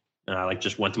home?" And I like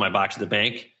just went to my box at the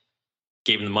bank,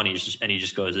 gave him the money, and he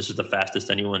just goes, "This is the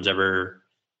fastest anyone's ever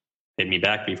paid me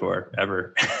back before,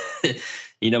 ever."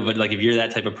 But like if you're that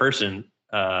type of person,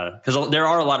 because there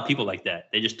are a lot of people like that.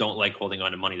 They just don't like holding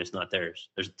on to money that's not theirs.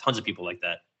 There's tons of people like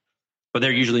that, but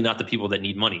they're usually not the people that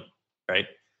need money, right?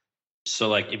 So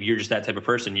like if you're just that type of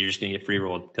person, you're just going to get free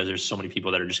rolled because there's so many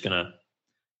people that are just going to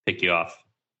pick you off.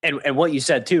 And what you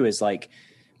said too is like,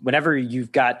 whenever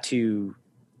you've got to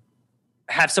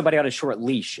have somebody on a short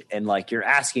leash and like you're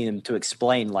asking them to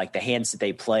explain like the hands that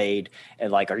they played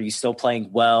and like, are you still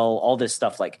playing well? All this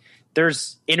stuff, like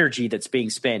there's energy that's being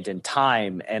spent and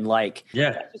time and like,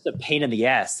 that's just a pain in the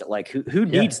ass that like, who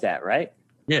needs that? Right.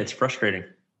 Yeah. It's frustrating.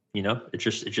 It's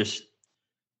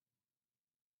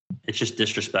just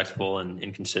disrespectful and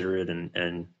inconsiderate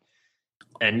and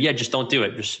just don't do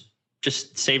it.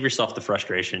 Just save yourself the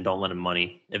frustration. Don't lend them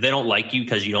money. If they don't like you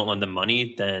because you don't lend them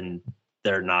money, then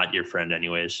they're not your friend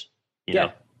anyways. You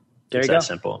know, there it's you go. that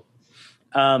simple.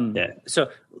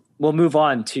 So we'll move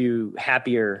on to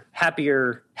happier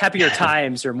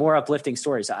times or more uplifting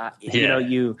stories.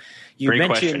 You Great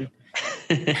mentioned,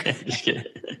 Just kidding.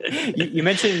 you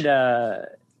mentioned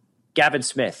Gavin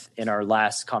Smith in our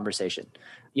last conversation.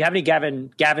 You have any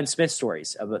Gavin Smith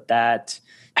stories about that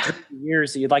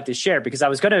years that you'd like to share? Because I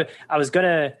was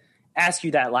gonna ask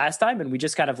you that last time, and we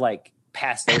just kind of like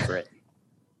passed over it.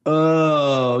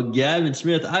 Oh, Gavin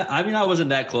Smith. I mean, I wasn't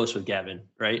that close with Gavin,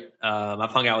 right?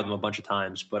 I've hung out with him a bunch of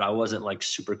times, but I wasn't like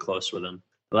super close with him.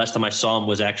 The last time I saw him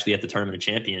was actually at the Tournament of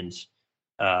Champions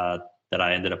that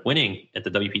I ended up winning at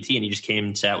the WPT, and he just came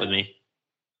and sat with me.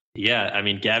 Yeah, I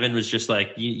mean, Gavin was just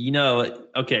like,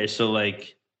 okay, so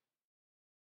like,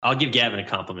 I'll give Gavin a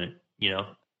compliment.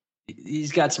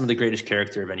 He's got some of the greatest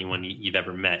character of anyone you've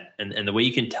ever met. And the way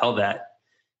you can tell that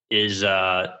is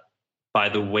by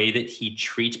the way that he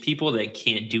treats people that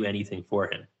can't do anything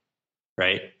for him,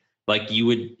 right? Like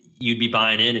you'd be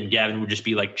buying in and Gavin would just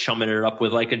be like chumming it up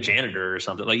with like a janitor or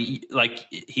something. Like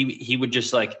he would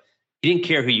just like, he didn't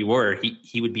care who you were.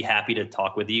 He would be happy to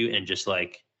talk with you and just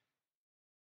like,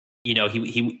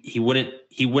 he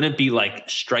wouldn't be like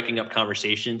striking up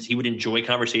conversations. He would enjoy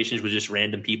conversations with just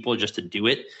random people just to do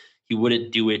it. He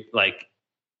wouldn't do it like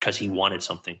because he wanted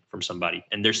something from somebody.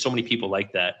 And there's so many people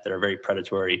like that are very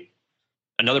predatory.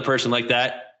 Another person like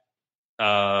that,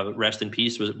 rest in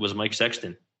peace, was Mike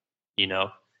Sexton.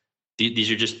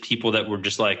 These are just people that were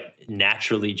just like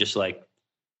naturally just like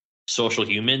social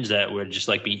humans that would just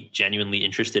like be genuinely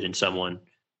interested in someone,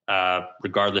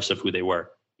 regardless of who they were.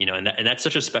 And that's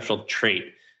such a special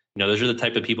trait. Those are the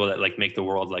type of people that like make the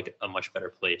world like a much better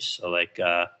place. So like,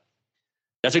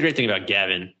 that's a great thing about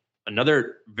Gavin.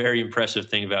 Another very impressive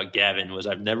thing about Gavin was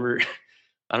I don't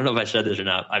know if I said this or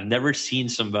not. I've never seen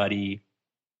somebody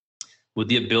with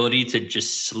the ability to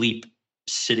just sleep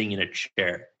sitting in a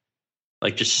chair,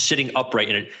 like just sitting upright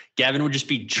in it. Gavin would just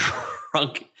be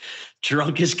drunk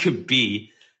as could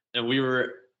be. And we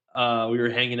were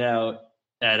hanging out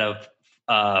at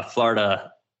a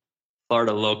Florida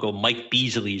local, Mike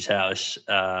Beasley's house.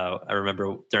 I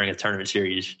remember during a tournament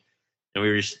series, and we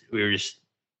were just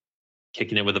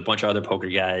kicking it with a bunch of other poker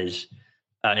guys.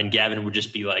 And Gavin would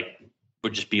just be like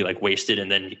wasted.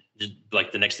 And then just,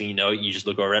 like the next thing you know, you just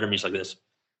look over at him. He's like this,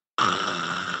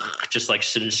 just like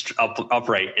sitting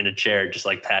upright in a chair, just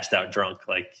like passed out drunk.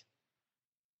 Like,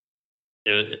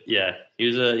 he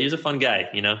was a fun guy,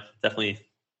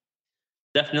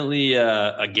 definitely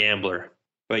a gambler,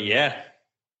 but yeah,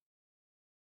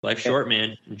 life's short,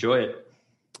 man. Enjoy it.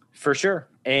 For sure.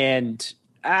 And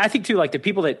I think too, like the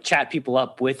people that chat people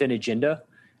up with an agenda,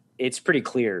 it's pretty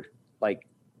clear, like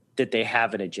that they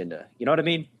have an agenda. You know what I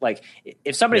mean? Like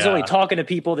if somebody's only talking to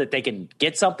people that they can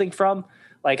get something from,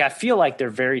 like I feel like they're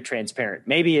very transparent.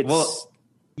 Maybe it's. Well,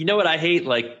 you know what I hate?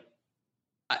 Like,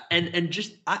 and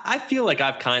just I feel like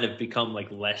I've kind of become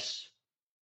like less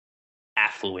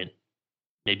affluent.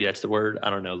 Maybe that's the word. I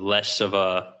don't know. Less of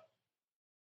a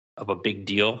big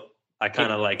deal. I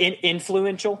kind of like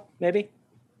influential, maybe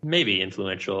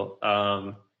influential.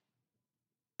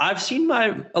 I've seen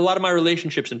a lot of my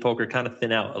relationships in poker kind of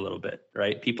thin out a little bit,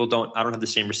 right? I don't have the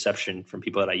same reception from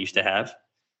people that I used to have.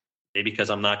 Maybe because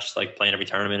I'm not just like playing every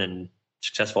tournament and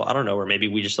successful. I don't know. Or maybe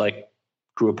we just like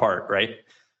grew apart, right?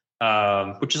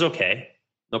 Which is okay.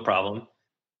 No problem.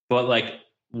 But like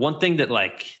one thing that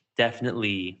like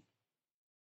definitely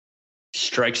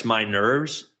strikes my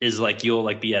nerves is like you'll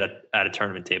like be at a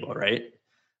tournament table, right?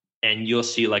 And you'll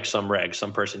see like some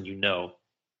person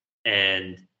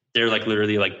and they're like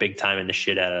literally like big time in the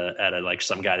shit at a like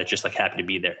some guy that's just like happy to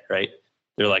be there, right?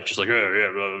 They're like just like oh,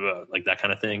 yeah, blah, blah, blah, like that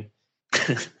kind of thing.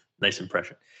 Nice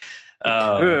impression.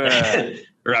 But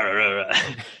no,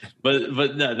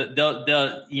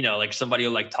 they'll like somebody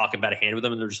will like talk about a hand with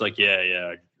them and they're just like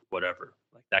yeah whatever,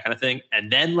 like that kind of thing.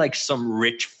 And then like some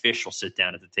rich fish will sit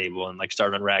down at the table and like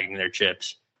start unragging their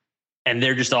chips, and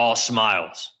they're just all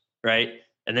smiles, right?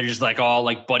 And they're just like all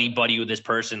like buddy with this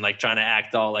person, like trying to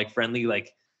act all like friendly.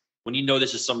 Like when you know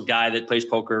this is some guy that plays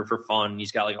poker for fun,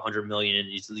 he's got like 100 million,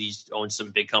 he's owns some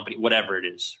big company, whatever it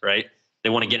is, right? They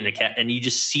want to get in a cat, and you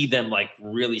just see them like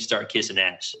really start kissing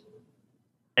ass.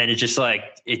 And it just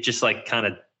like kind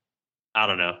of, I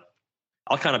don't know.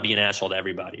 I'll kind of be an asshole to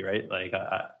everybody, right? Like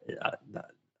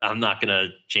I'm not going to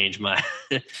change my,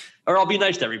 or I'll be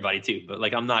nice to everybody too. But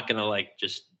like, I'm not going to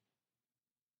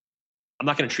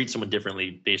treat someone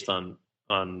differently based on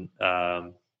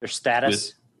their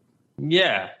status.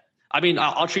 Yeah. I mean,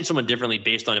 I'll treat someone differently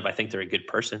based on if I think they're a good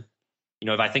person. You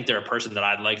know, if I think they're a person that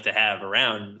I'd like to have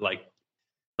around, like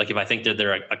if I think that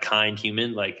they're a kind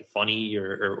human, like funny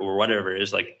or whatever it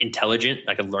is, like intelligent,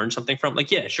 I could learn something from, like,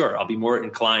 yeah, sure. I'll be more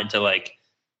inclined to like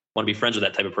want to be friends with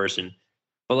that type of person.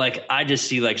 But like, I just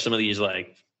see like some of these,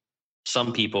 like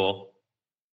some people,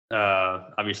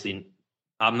 obviously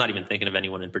I'm not even thinking of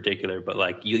anyone in particular, but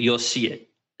like you'll see it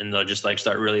and they'll just like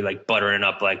start really like buttering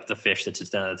up like the fish that sits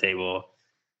down at the table.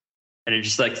 And it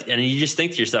just like, and you just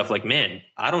think to yourself, like, man,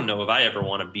 I don't know if I ever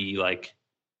want to be like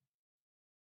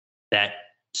that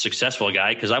successful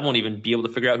guy, because I won't even be able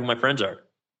to figure out who my friends are,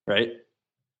 right?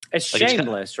 It's like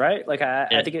shameless, right? Like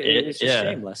I think it's just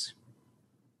shameless.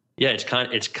 Yeah, it's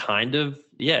kind of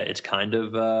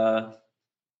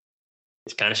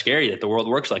scary that the world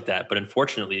works like that. But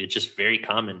unfortunately, it's just very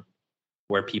common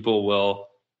where people will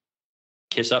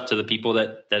kiss up to the people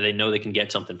that they know they can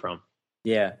get something from.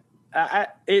 Yeah.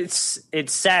 It's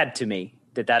sad to me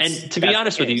that's, and to be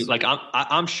honest with you, like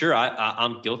I'm sure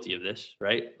I'm guilty of this,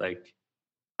 right? Like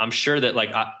I'm sure that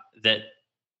like that,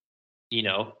 you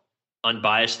know,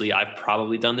 unbiasedly, I've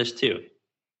probably done this too.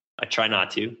 I try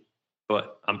not to,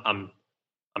 but I'm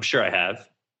sure I have,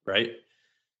 right?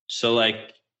 So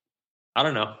like, I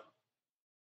don't know.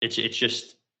 It's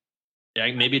just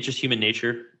maybe it's just human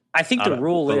nature. I think the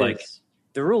rule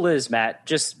is, Matt,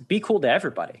 just be cool to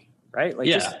everybody. Right? Like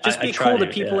just be cool to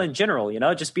people in general, you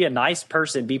know, just be a nice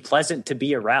person, be pleasant to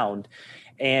be around,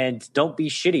 and don't be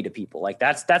shitty to people. Like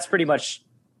that's pretty much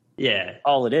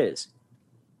all it is.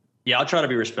 Yeah. I'll try to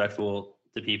be respectful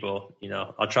to people, you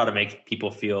know, I'll try to make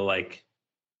people feel like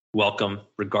welcome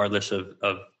regardless of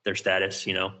their status,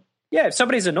 you know? Yeah. If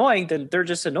somebody's annoying, then they're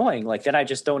just annoying. Like then I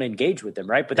just don't engage with them.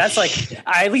 Right. But that's like,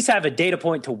 I at least have a data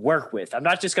point to work with. I'm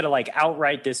not just going to like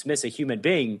outright dismiss a human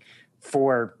being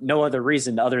for no other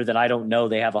reason other than I don't know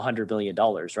they have $100 billion,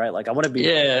 right? Like I want to be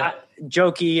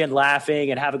jokey and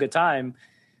laughing and have a good time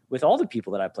with all the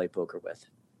people that I play poker with.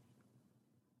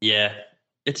 Yeah,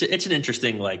 it's an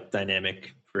interesting like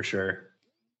dynamic for sure.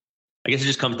 I guess it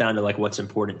just comes down to like what's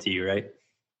important to you, right?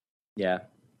 Yeah,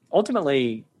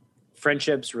 ultimately,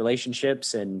 friendships,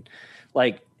 relationships, and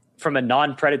like from a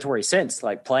non-predatory sense,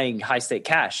 like playing high stake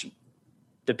cash.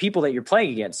 The people that you're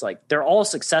playing against, like they're all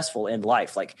successful in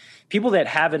life. Like people that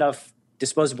have enough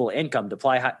disposable income to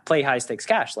play high stakes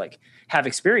cash, like have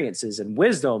experiences and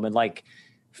wisdom and like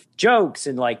jokes.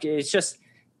 And like, it's just,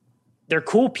 they're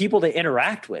cool people to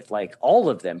interact with, like all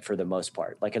of them for the most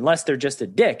part, like, unless they're just a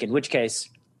dick, in which case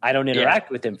I don't interact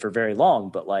with them for very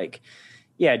long, but like,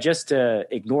 yeah, just to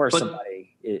ignore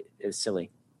somebody is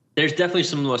silly. There's definitely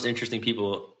some of the most interesting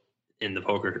people in the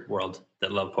poker world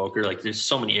that love poker. Like there's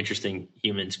so many interesting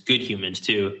humans, good humans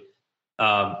too.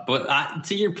 But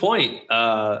to your point,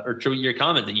 or to your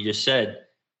comment that you just said,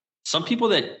 some people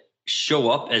that show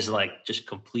up as like just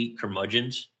complete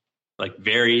curmudgeons, like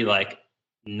very like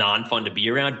non-fun to be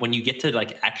around, when you get to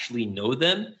like actually know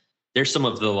them, they're some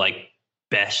of the like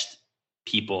best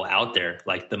people out there,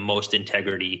 like the most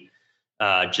integrity,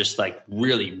 just like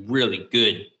really, really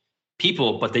good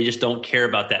people, but they just don't care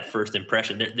about that first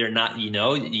impression. They're not, you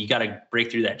know, you got to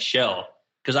break through that shell.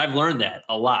 Cause I've learned that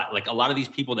a lot. Like a lot of these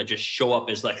people that just show up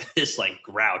as like this, like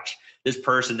grouch, this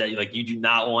person that like you do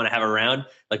not want to have around.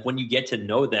 Like when you get to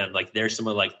know them, like they're some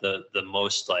of like the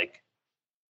most like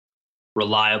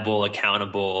reliable,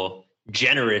 accountable,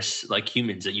 generous like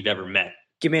humans that you've ever met.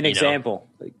 Give me an example.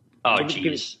 Like, oh,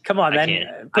 geez. Come on,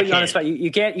 man. Put you on the spot.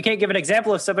 You can't give an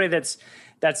example of somebody that's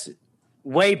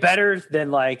way better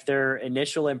than like their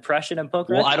initial impression in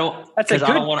poker. Well, I don't. That's a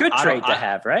good trait to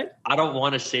have, right? I don't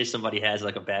want to say somebody has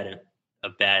like a bad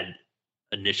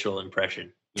initial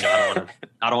impression. You know,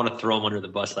 I don't want to throw them under the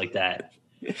bus like that.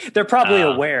 They're probably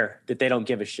aware that they don't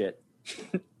give a shit.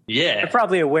 Yeah, they're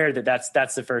probably aware that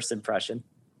that's the first impression.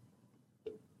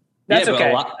 That's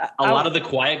okay. A lot of the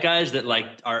quiet guys that like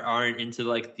aren't into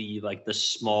like the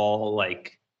small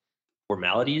like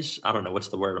formalities. I don't know what's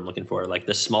the word I'm looking for. Like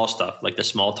the small stuff, like the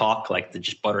small talk, like the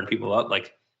just buttering people up.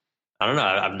 Like I don't know.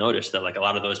 I've noticed that like a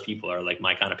lot of those people are like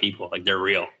my kind of people. Like they're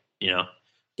real. You know.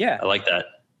 Yeah, I like that.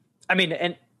 I mean,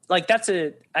 and like I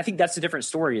think that's a different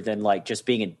story than like just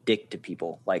being a dick to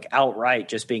people. Like outright,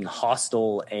 just being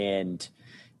hostile and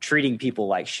treating people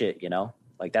like shit. You know.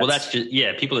 Like that's just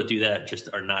people that do that just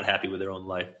are not happy with their own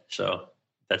life. So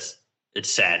it's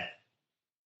sad,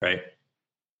 right?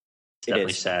 It's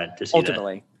definitely sad to see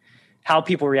ultimately that. How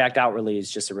people react outwardly is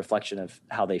just a reflection of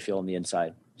how they feel on the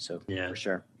inside. So yeah, for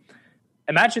sure.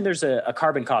 Imagine there's a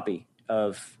carbon copy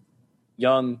of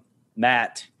young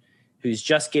Matt who's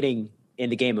just getting in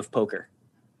the game of poker.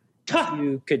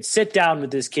 You could sit down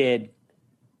with this kid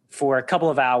for a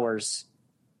couple of hours,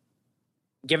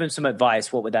 give him some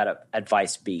advice. What would that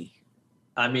advice be?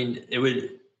 I mean,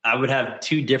 I would have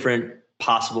two different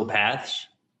possible paths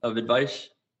of advice.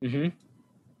 Mm-hmm.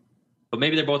 But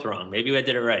maybe they're both wrong. Maybe I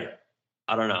did it right.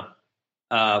 I don't know.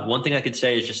 One thing I could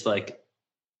say is just like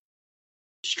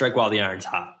strike while the iron's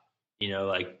hot. You know,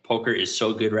 like poker is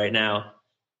so good right now.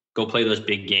 Go play those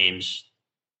big games.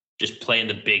 Just play in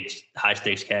the big high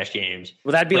stakes cash games.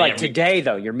 Well, that'd be like today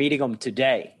though. You're meeting them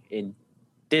today in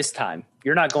this time.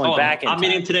 You're not going back. I'm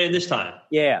meeting today and this time.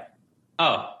 Yeah.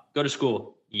 Oh, go to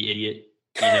school, you idiot.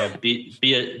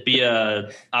 You know,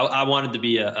 I wanted to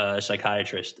be a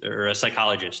psychiatrist or a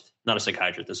psychologist, not a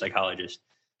psychiatrist, a psychologist,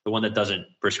 the one that doesn't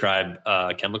prescribe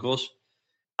chemicals.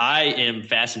 I am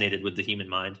fascinated with the human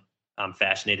mind. I'm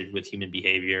fascinated with human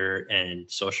behavior and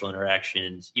social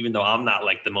interactions, even though I'm not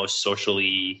like the most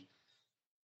socially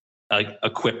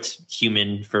equipped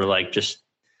human for like just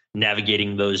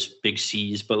navigating those big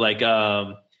seas. But like,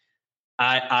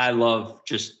 I love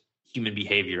just human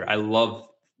behavior. I love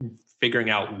figuring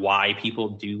out why people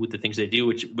do the things they do,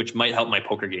 which might help my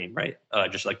poker game, right?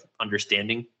 Just like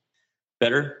understanding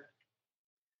better.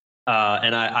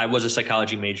 And I was a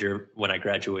psychology major when I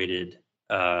graduated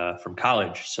from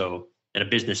college, and a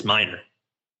business minor.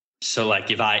 So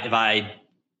like if I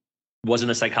wasn't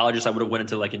a psychologist, I would have went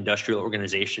into like industrial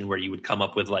organization where you would come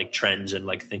up with like trends and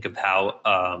like think of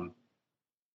how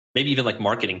maybe even like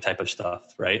marketing type of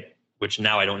stuff, right? Which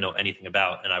now I don't know anything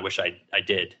about, and I wish I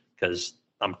did, because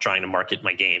I'm trying to market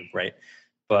my game, right?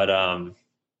 But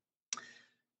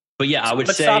yeah, I would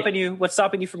say what's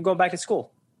stopping you from going back to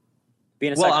school?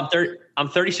 I'm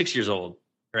 36 years old,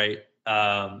 right?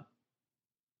 I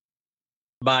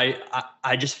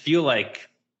just feel like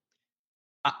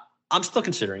I'm still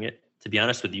considering it, to be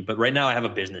honest with you. But right now I have a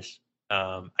business.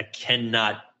 I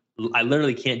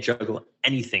literally can't juggle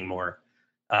anything more.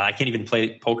 I can't even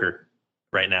play poker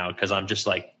right now because I'm just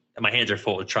like, my hands are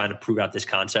full of trying to prove out this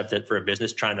concept that for a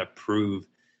business, trying to prove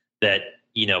that,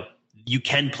 you know, you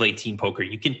can play team poker.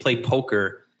 You can play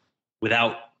poker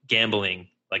without gambling.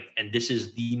 Like, and this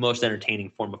is the most entertaining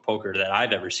form of poker that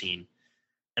I've ever seen.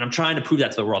 And I'm trying to prove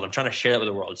that to the world. I'm trying to share that with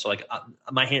the world. So like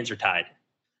my hands are tied.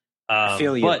 I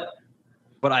feel you.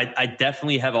 But I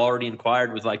definitely have already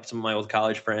inquired with like some of my old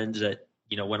college friends that,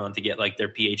 you know, went on to get like their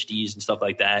PhDs and stuff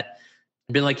like that.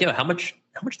 And been like, how much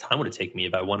time would it take me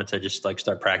if I wanted to just like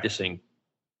start practicing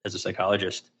as a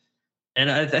psychologist?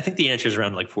 And I think the answer is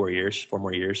around like 4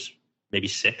 more years, maybe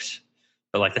 6.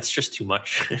 But like, that's just too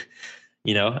much,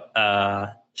 you know?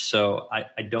 So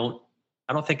I don't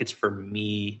think it's for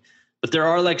me, but there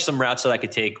are like some routes that I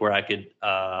could take where I could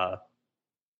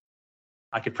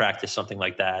practice something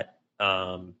like that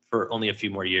for only a few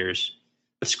more years.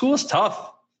 But school is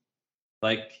tough.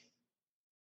 Like,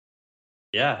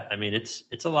 yeah, I mean, it's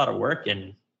a lot of work,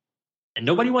 and And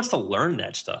nobody wants to learn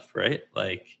that stuff, right?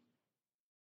 Like,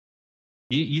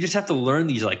 you just have to learn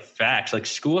these like facts. Like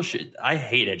school should. I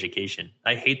hate education.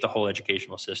 I hate the whole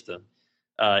educational system.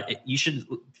 You should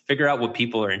figure out what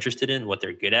people are interested in, what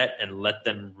they're good at, and let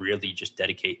them really just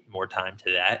dedicate more time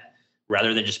to that,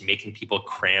 rather than just making people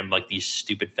cram like these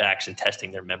stupid facts and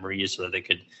testing their memories so that they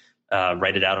could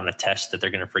write it out on a test that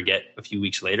they're going to forget a few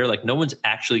weeks later. Like no one's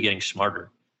actually getting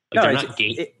smarter. Like, they're not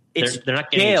gaining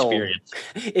experience.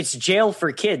 It's jail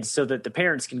for kids so that the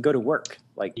parents can go to work.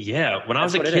 Like, yeah, when I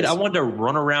was a kid, I wanted to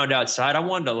run around outside. I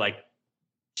wanted to like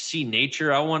see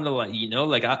nature. I wanted to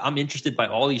like, I'm interested by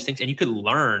all these things, and you could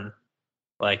learn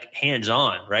like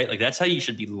hands-on, right? Like that's how you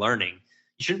should be learning.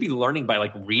 You shouldn't be learning by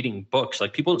like reading books.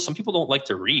 Like some people don't like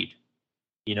to read,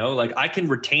 like I can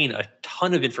retain a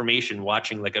ton of information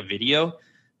watching like a video,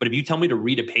 but if you tell me to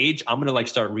read a page, I'm going to like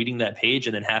start reading that page.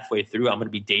 And then halfway through, I'm going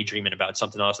to be daydreaming about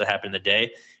something else that happened in the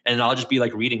day. And I'll just be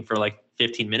like reading for like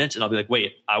 15 minutes. And I'll be like,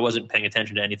 wait, I wasn't paying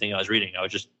attention to anything I was reading. I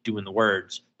was just doing the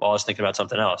words while I was thinking about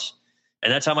something else.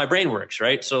 And that's how my brain works.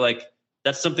 Right. So like,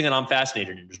 that's something that I'm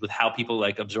fascinated in, is with how people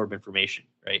like absorb information.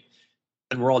 Right.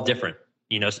 And we're all different.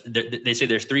 They say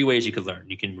there's 3 ways you could learn.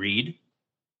 You can read,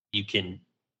 you can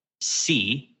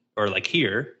see or like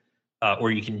hear, or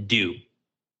you can do.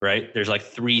 Right? There's like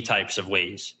 3 types of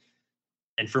ways.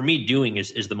 And for me, doing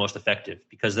is the most effective,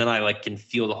 because then I like can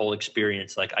feel the whole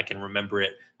experience. Like I can remember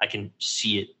it. I can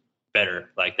see it better.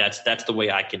 Like that's the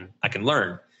way I can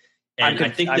learn. And I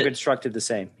think I'm constructed the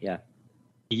same. Yeah.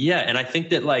 Yeah. And I think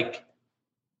that like,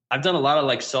 I've done a lot of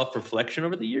like self-reflection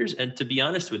over the years. And to be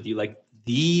honest with you, like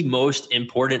the most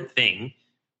important thing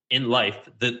in life,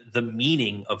 the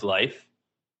meaning of life,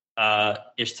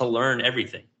 is to learn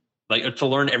everything. Like to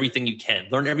learn everything you can,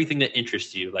 learn everything that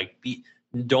interests you. Like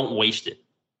don't waste it.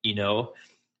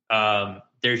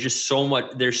 There's just so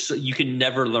much. You can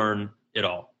never learn it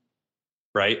all,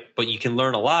 right? But you can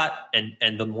learn a lot,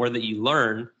 and the more that you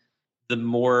learn, the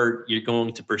more you're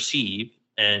going to perceive,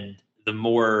 and the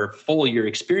more full your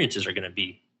experiences are going to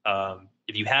be.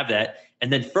 If you have that,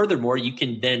 and then furthermore, you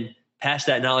can then pass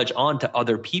that knowledge on to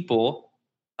other people,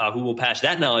 who will pass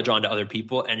that knowledge on to other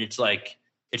people, and it's like.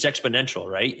 It's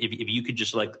exponential, right? If you could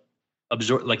just like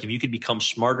absorb, like if you could become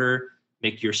smarter,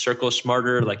 make your circle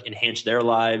smarter, like enhance their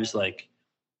lives, like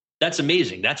that's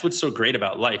amazing. That's what's so great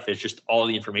about life, is just all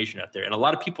the information out there. And a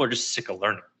lot of people are just sick of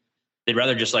learning. They'd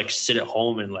rather just like sit at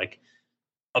home and like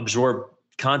absorb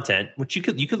content, which you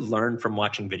could learn from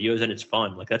watching videos, and it's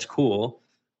fun. Like that's cool.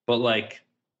 But like,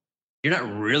 you're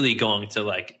not really going to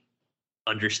like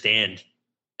understand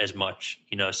as much,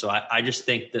 So I just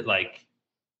think that like,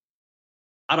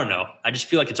 I don't know. I just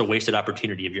feel like it's a wasted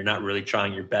opportunity if you're not really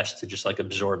trying your best to just like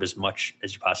absorb as much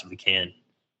as you possibly can.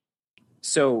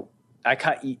 So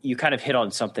you kind of hit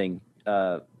on something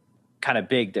kind of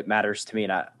big that matters to me.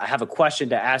 And I have a question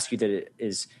to ask you that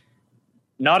is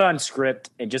not on script,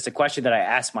 and just a question that I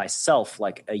asked myself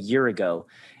like a year ago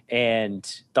and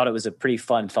thought it was a pretty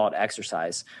fun thought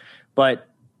exercise. But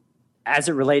as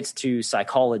it relates to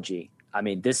psychology, I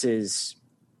mean, this is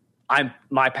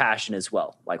my passion as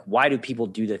well. Like, why do people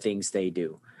do the things they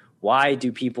do? Why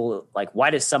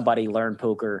does somebody learn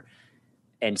poker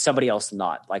and somebody else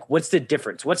not? Like, what's the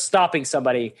difference? What's stopping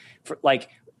somebody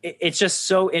it's just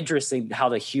so interesting how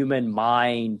the human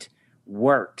mind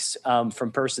works,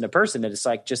 from person to person. And it's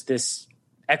like just this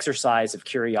exercise of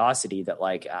curiosity that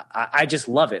like, I just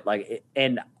love it. Like,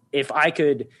 and if I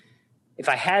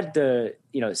had the,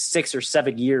 6 or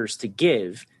 7 years to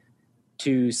give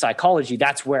to psychology,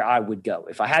 that's where I would go.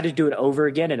 If I had to do it over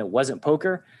again and it wasn't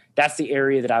poker, that's the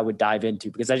area that I would dive into,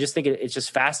 because I just think it's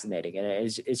just fascinating. And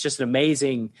it's just an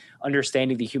amazing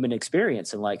understanding the human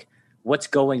experience and like what's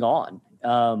going on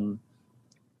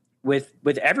with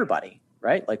everybody,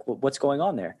 right? Like what's going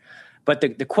on there. But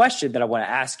the question that I want to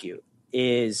ask you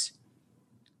is,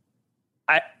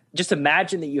 I just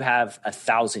imagine that you have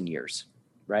 1,000 years,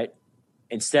 right?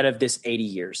 Instead of this 80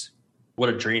 years. What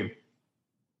a dream.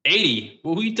 80.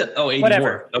 Well, 80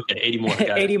 Whatever. more. Okay, 80 more.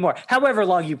 80 more. However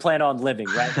long you plan on living,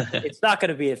 right? It's not going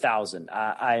to be 1,000.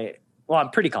 I'm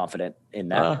pretty confident in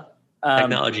that.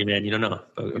 Technology, man, you don't know.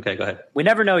 Okay, go ahead. We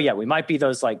never know yet. We might be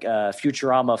those like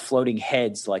Futurama floating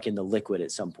heads like in the liquid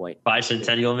at some point.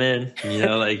 Bicentennial, man.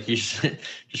 Like you just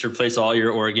replace all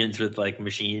your organs with like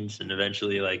machines, and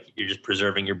eventually like you're just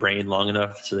preserving your brain long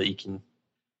enough so that you can.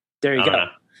 There you go.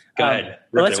 Go ahead.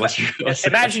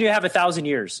 Imagine you have 1,000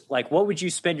 years. Like, what would you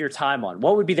spend your time on?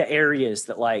 What would be the areas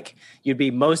that like you'd be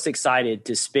most excited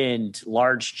to spend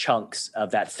large chunks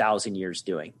of that 1,000 years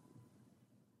doing?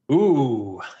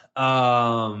 Ooh,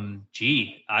 I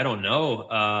don't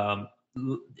know.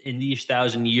 in these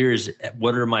 1,000 years,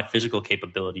 what are my physical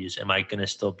capabilities? Am I going to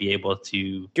still be able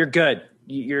to? You're good.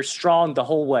 You're strong the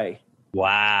whole way.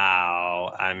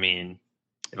 Wow. I mean,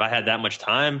 if I had that much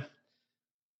time,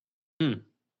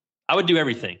 I would do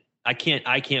everything. I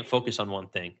can't focus on one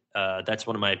thing. That's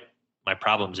one of my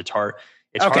problems. It's hard.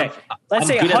 It's okay. hard. Let's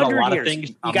say 100 years. Things.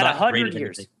 You got 100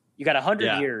 years. You got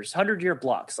 100 years, 100-year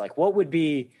blocks. Like, what would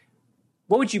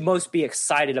you most be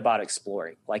excited about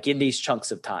exploring, like in these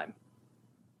chunks of time?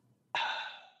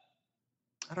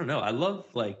 I don't know. I love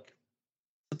like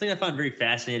something I find very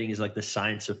fascinating is like the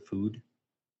science of food.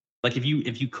 Like if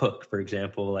you cook, for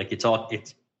example, like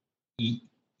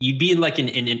you'd be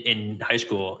in high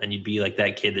school and you'd be like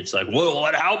that kid that's like,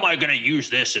 well, how am I going to use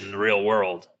this in the real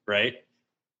world? Right.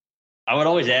 I would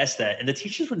always ask that. And the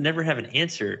teachers would never have an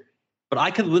answer, but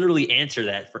I could literally answer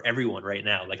that for everyone right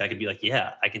now. Like I could be like,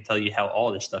 yeah, I can tell you how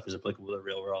all this stuff is applicable to the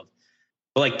real world.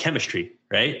 But like chemistry,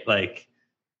 right? Like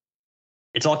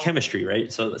it's all chemistry,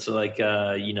 right? So like,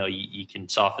 you can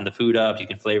soften the food up, you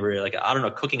can flavor it. Like, I don't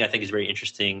know, cooking I think is very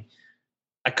interesting.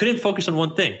 I couldn't focus on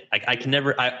one thing. I can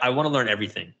never, I want to learn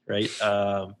everything, right?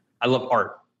 I love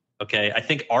art. Okay. I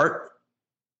think art,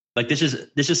 like this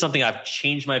is something I've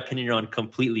changed my opinion on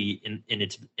completely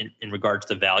in regards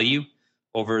to value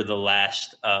over the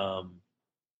last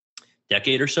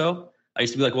decade or so. I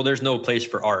used to be like, well, there's no place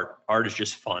for art. Art is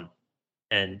just fun.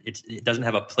 And it doesn't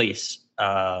have a place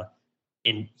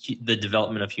in the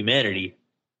development of humanity,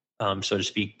 so to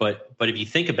speak. But if you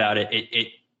think about it,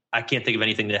 I can't think of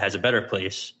anything that has a better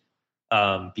place,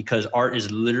 because art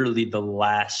is literally the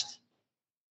last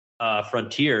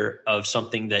frontier of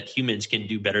something that humans can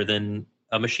do better than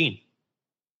a machine.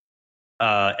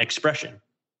 Expression,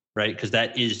 right? Because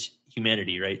that is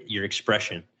humanity, right? Your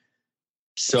expression.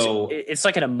 So it's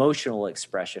like an emotional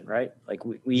expression, right? Like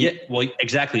we yeah, well,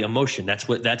 exactly. Emotion. That's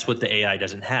what the AI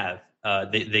doesn't have.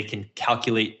 They can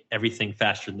calculate everything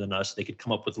faster than us. They could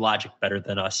come up with logic better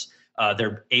than us.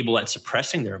 They're able at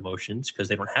suppressing their emotions because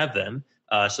they don't have them,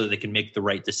 so they can make the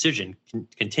right decision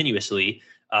continuously.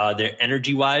 They're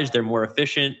energy-wise, they're more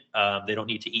efficient. They don't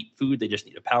need to eat food. They just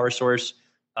need a power source.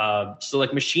 So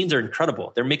like machines are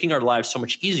incredible. They're making our lives so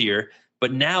much easier.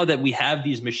 But now that we have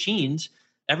these machines,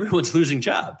 everyone's losing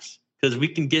jobs because we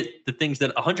can get the things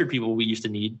that 100 people we used to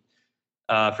need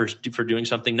for doing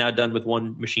something now done with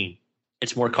one machine.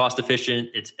 It's more cost efficient.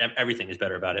 Everything is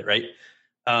better about it, right?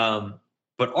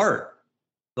 But art,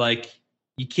 like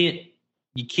you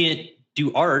can't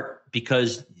do art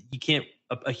because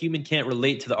a human can't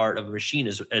relate to the art of a machine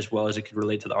as well as it could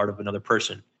relate to the art of another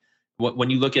person.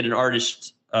 When you look at an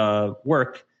artist's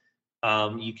work,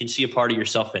 you can see a part of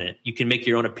yourself in it. You can make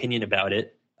your own opinion about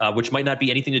it, which might not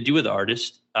be anything to do with the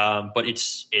artist, but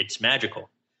it's magical.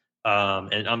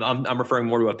 And I'm referring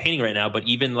more to a painting right now, but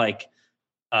even like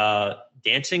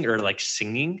dancing or like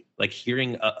singing, like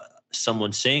hearing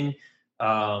someone sing,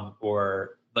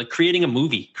 or like creating a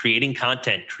movie, creating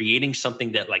content, creating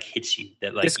something that like hits you,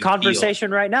 that like this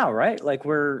conversation right now, right? Like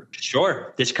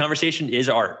this conversation is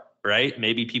art, right?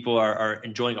 Maybe people are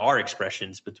enjoying our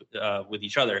expressions with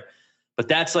each other, but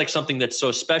that's like something that's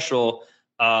so special,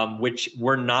 which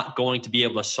we're not going to be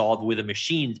able to solve with a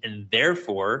machine. And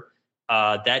therefore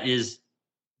that is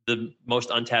the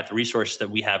most untapped resource that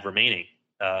we have remaining,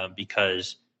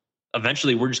 because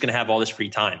eventually we're just going to have all this free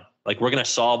time. Like we're going to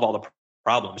solve all the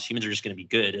problems. Humans are just going to be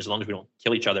good as long as we don't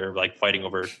kill each other, like fighting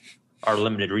over our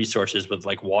limited resources with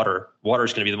like water. Water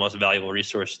is going to be the most valuable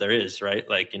resource there is, right?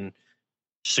 Like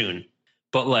soon.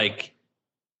 But like,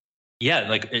 yeah,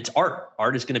 like it's art.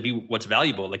 Art is going to be what's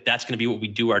valuable. Like that's going to be what we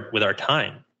do with our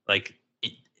time. Like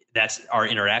that's our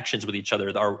interactions with each other.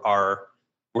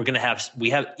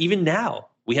 Even now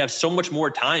we have so much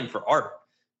more time for art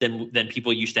than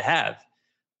people used to have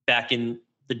back in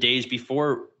the days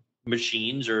before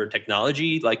machines or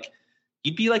technology. Like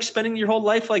you'd be like spending your whole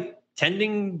life like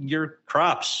tending your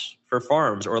crops for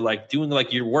farms or like doing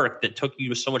like your work that took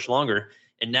you so much longer.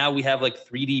 And now we have like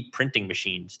 3D printing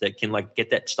machines that can like get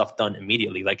that stuff done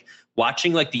immediately. Like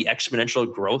watching like the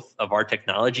exponential growth of our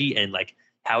technology and like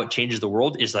how it changes the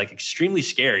world is like extremely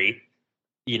scary,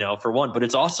 for one, but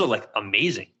it's also like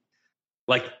amazing.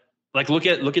 Like look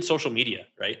at social media,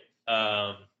 right?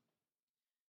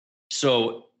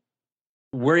 So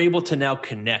we're able to now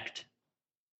connect.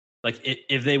 Like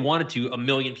if they wanted to, 1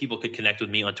 million people could connect with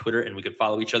me on Twitter and we could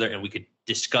follow each other and we could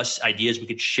discuss ideas. We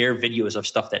could share videos of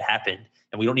stuff that happened,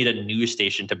 and we don't need a news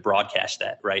station to broadcast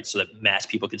that, right? So that mass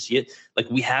people can see it. Like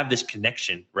we have this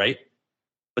connection, right?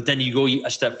 But then you go a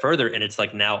step further and it's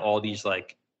like now all these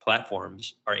like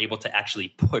platforms are able to actually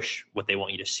push what they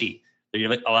want you to see.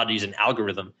 They're allowed to use an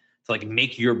algorithm to like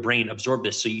make your brain absorb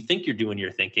this. So you think you're doing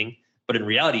your thinking, But in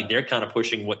reality, they're kind of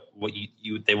pushing what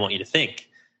they want you to think.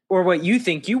 Or what you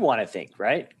think you want to think,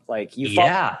 right? Like you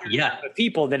follow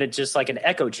people, then it's just like an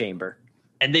echo chamber.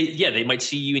 And they might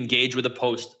see you engage with a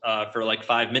post for like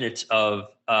 5 minutes of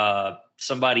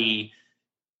somebody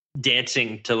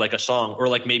dancing to like a song, or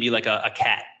like maybe like a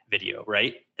cat video,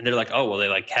 right? And they're like, oh, well, they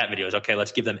like cat videos. Okay,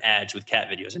 let's give them ads with cat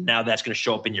videos. And now that's going to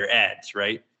show up in your ads,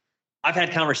 right? I've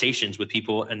had conversations with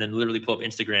people and then literally pull up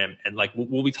Instagram and like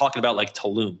we'll be talking about like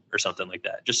Tulum or something like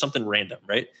that, just something random,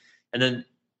 right? And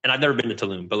I've never been to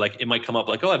Tulum, but like it might come up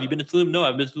like, oh, have you been to Tulum? No,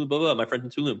 I've been to Tulum, blah, blah, my friend's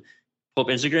in Tulum. Pull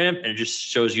up Instagram and it just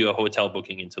shows you a hotel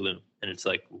booking in Tulum. And it's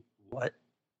like, what?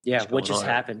 Yeah, what just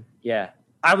happened? Yeah.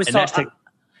 I was talking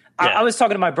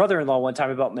to my brother-in-law one time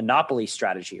about Monopoly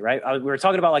strategy, right? We were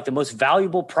talking about like the most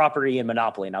valuable property in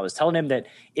Monopoly. And I was telling him that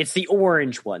it's the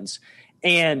orange ones.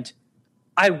 And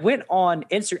I went on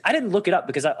Instagram. I didn't look it up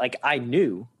because I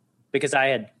knew, because I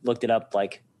had looked it up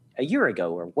like a year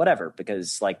ago or whatever,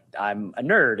 because like I'm a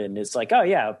nerd and it's like, oh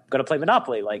yeah, I'm going to play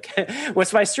Monopoly. Like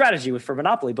what's my strategy for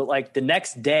Monopoly? But like the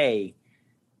next day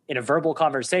in a verbal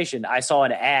conversation, I saw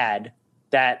an ad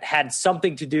that had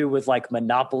something to do with like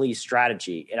Monopoly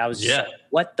strategy. And I was just like,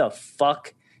 what the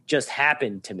fuck just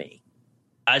happened to me?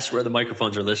 I swear the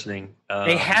microphones are listening.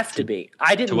 They have to be.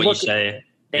 I didn't to what look. You say.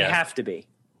 They have to be.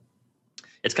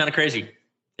 It's kind of crazy.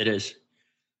 It is.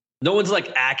 No one's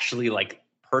like actually like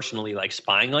personally like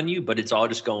spying on you, but it's all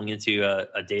just going into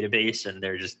a database and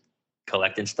they're just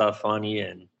collecting stuff on you.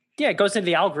 And yeah, it goes into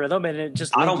the algorithm and it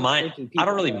just. I don't mind. I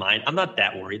don't really mind. I'm not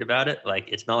that worried about it. Like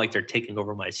it's not like they're taking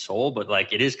over my soul, but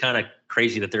like it is kind of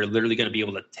crazy that they're literally going to be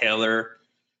able to tailor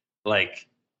like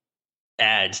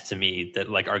ads to me that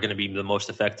like are going to be the most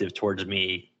effective towards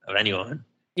me of anyone.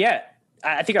 Yeah.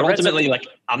 I think but ultimately, like,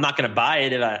 I'm not going to buy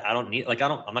it if I don't need. Like,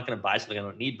 I'm not going to buy something I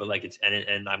don't need. But like, it's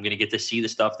and I'm going to get to see the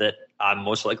stuff that I'm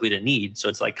most likely to need. So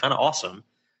it's like kind of awesome.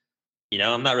 You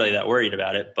know, I'm not really that worried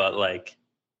about it, but like,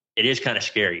 it is kind of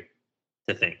scary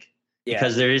to think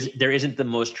because there isn't the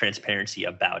most transparency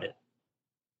about it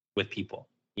with people.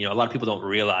 You know, a lot of people don't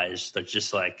realize they're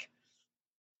just like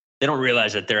they don't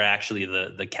realize that they're actually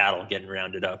the cattle getting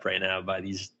rounded up right now by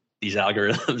these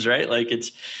algorithms, right? Like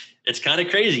it's kind of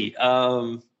crazy.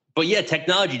 But yeah,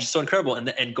 technology just so incredible.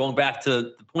 And going back to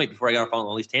the point before I got off on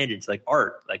all these tangents, like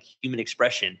art, like human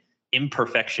expression,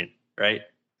 imperfection, right?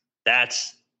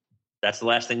 That's the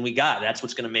last thing we got. That's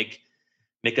what's going to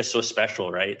make us so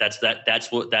special, right? That's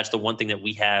the one thing that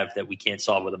we have that we can't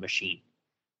solve with a machine.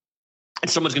 And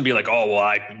someone's going to be like, oh,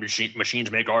 well,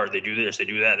 machines make art. They do this, they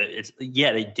do that.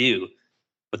 Yeah, they do.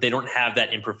 But they don't have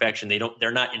that imperfection.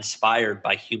 They're not inspired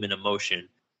by human emotion,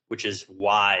 which is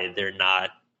why they're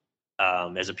not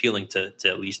as appealing to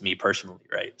at least me personally,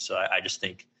 right? So I just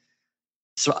think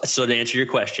so to answer your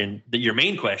question, your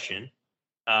main question,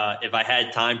 if I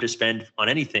had time to spend on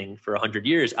anything for 100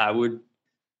 years, I would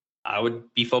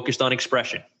be focused on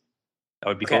expression. I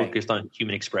would be focused on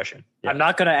human expression. Yeah. I'm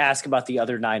not going to ask about the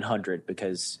other 900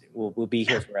 because we'll be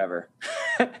here forever.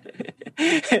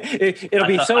 It'll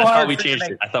be so hard.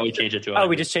 I thought we changed it to 100. Oh,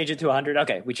 we just changed it to 100.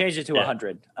 Okay, we changed it to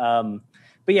 100.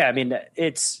 But yeah, I mean,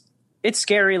 it's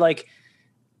scary. Like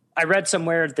I read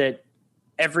somewhere that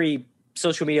every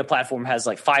social media platform has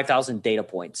like 5,000 data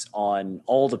points on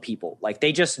all the people. Like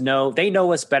they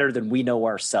know us better than we know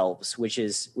ourselves, which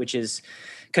is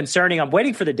concerning. I'm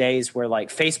waiting for the days where like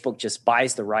Facebook just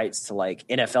buys the rights to like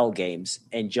NFL games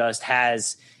and just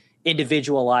has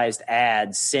individualized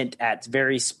ads sent at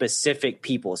very specific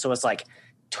people. So it's like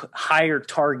higher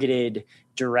targeted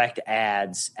direct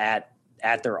ads at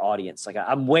their audience. Like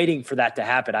I'm waiting for that to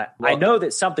happen. I know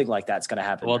that something like that's going to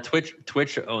happen. Well, Twitch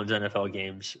owns NFL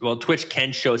games. Well, Twitch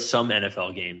can show some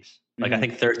NFL games. Like I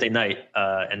think Thursday night,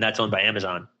 and that's owned by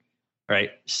Amazon. Right.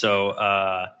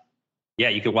 So, yeah,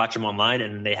 you could watch them online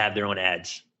and they have their own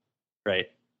ads, right?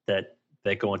 That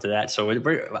go into that. So I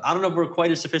don't know if we're quite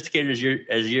as sophisticated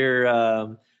as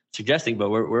you're suggesting,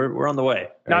 but we're on the way. Right?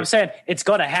 No, I'm saying it's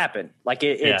going to happen. Like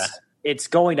it's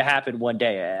going to happen one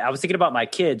day. I was thinking about my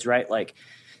kids, right? Like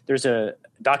there's a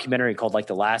documentary called like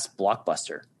The Last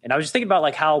Blockbuster. And I was just thinking about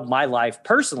like how my life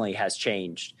personally has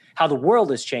changed, how the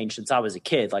world has changed since I was a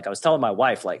kid. Like I was telling my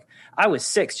wife, like I was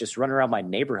 6, just running around my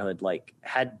neighborhood, like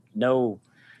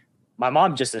my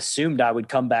mom just assumed I would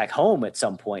come back home at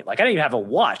some point. Like I didn't even have a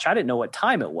watch. I didn't know what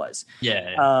time it was.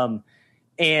 Yeah.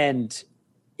 And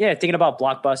yeah, thinking about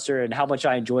Blockbuster and how much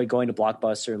I enjoy going to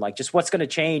Blockbuster and like just what's going to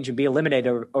change and be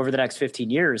eliminated over the next 15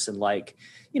 years. And like,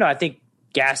 you know, I think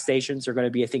gas stations are going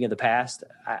to be a thing of the past.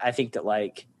 I think that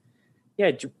like,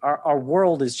 yeah, our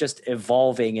world is just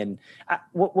evolving. And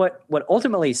what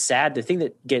ultimately is sad, the thing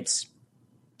that gets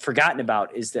forgotten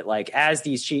about is that like as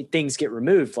these things get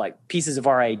removed, like pieces of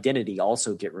our identity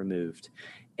also get removed,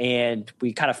 and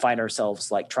we kind of find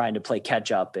ourselves like trying to play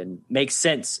catch up and make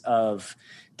sense of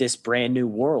this brand new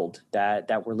world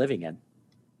that we're living in.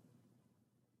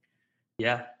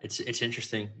 Yeah, it's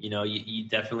interesting. You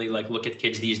definitely like look at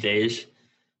kids these days.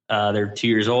 They're 2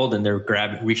 years old and they're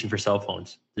reaching for cell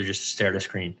phones. They're just stare at a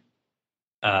screen.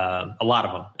 A lot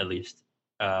of them, at least.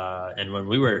 And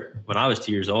when I was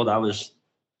 2 years old, I was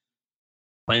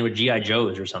playing with G.I.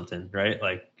 Joes or something, right?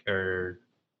 Or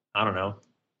I don't know,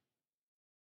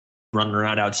 running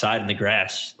around outside in the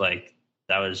grass. Like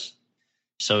that was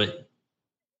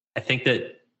I think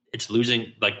that it's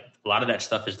losing, like a lot of that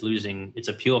stuff is losing its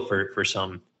appeal for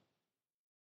some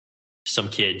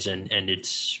kids, and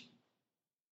it's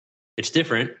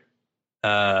different.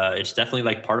 It's definitely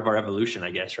like part of our evolution,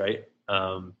 I guess, right?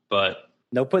 But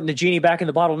no putting the genie back in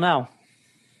the bottle now.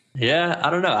 Yeah, I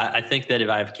don't know. I think that if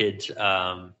I have kids,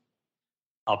 I'll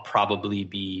probably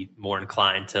be more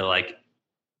inclined to like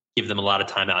give them a lot of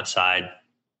time outside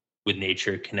with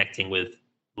nature, connecting with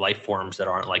life forms that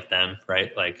aren't like them,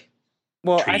 right? Like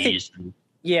trees.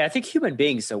 I think human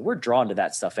beings, so we're drawn to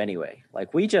that stuff anyway.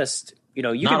 Like we just, a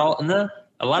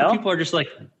lot of people are just like,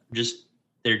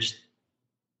 they're just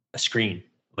a screen.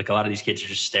 Like a lot of these kids are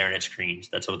just staring at screens.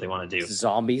 That's what they want to do.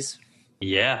 Zombies.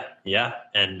 Yeah.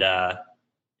 And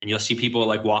you'll see people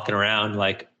like walking around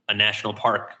like a national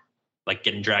park, like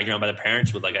getting dragged around by the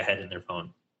parents with like a head in their phone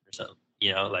or something,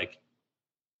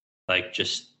 like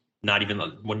just not even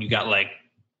when you got like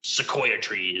sequoia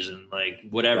trees and like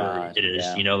whatever it is,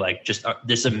 like just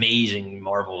this amazing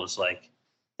marvels like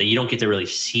that you don't get to really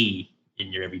see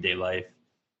in your everyday life.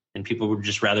 And people would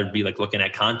just rather be like looking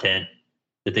at content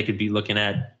that they could be looking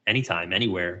at anytime,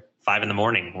 anywhere, 5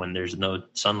 a.m. when there's no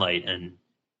sunlight. And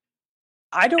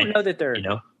I don't know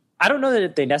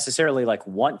that they necessarily like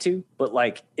want to, but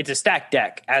like it's a stacked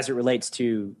deck as it relates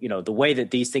to, the way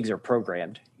that these things are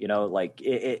programmed, like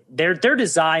they're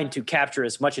designed to capture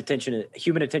as much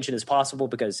human attention as possible,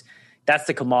 because that's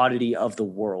the commodity of the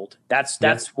world.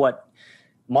 That's what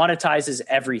monetizes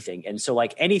everything. And so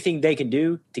like anything they can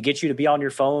do to get you to be on your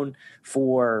phone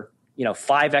for,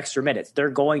 5 extra minutes, they're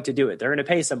going to do it. They're going to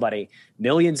pay somebody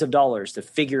millions of dollars to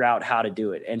figure out how to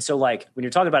do it. And so like when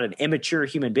you're talking about an immature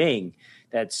human being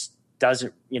that's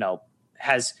doesn't,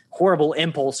 has horrible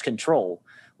impulse control,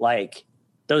 like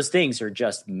those things are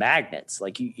just magnets.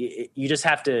 Like you just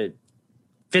have to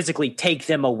physically take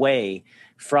them away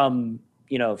from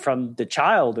the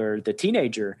child or the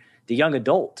teenager, the young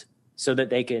adult, so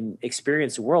that they can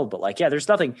experience the world. But like, there's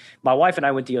nothing. My wife and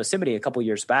I went to Yosemite a couple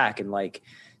years back and like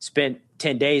spent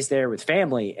 10 days there with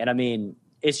family. And I mean,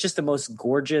 it's just the most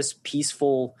gorgeous,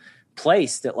 peaceful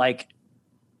place that like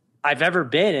I've ever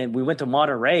been. And we went to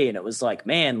Monterey and it was like,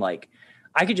 man, like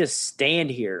I could just stand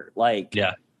here like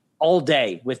all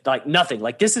day with like nothing.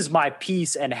 Like this is my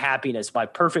peace and happiness, my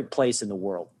perfect place in the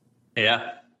world.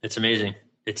 Yeah. It's amazing.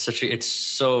 It's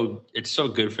so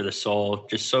good for the soul,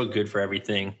 just so good for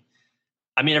everything.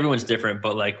 I mean, everyone's different,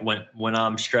 but like when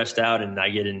I'm stressed out and I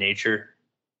get in nature,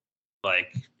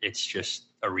 like it's just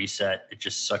a reset. It's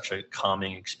just such a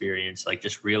calming experience. Like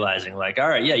just realizing like, all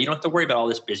right, you don't have to worry about all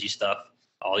this busy stuff,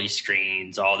 all these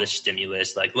screens, all this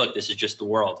stimulus. Like, look, this is just the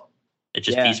world. It's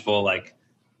just peaceful. Like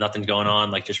nothing's going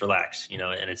on. Like just relax,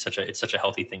 and it's such a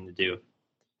healthy thing to do.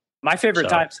 My favorite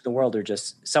times in the world are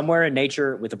just somewhere in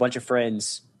nature with a bunch of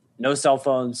friends, no cell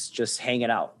phones, just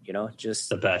hanging out, just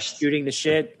the best, shooting the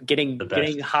shit, getting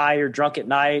high or drunk at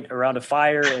night around a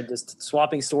fire and just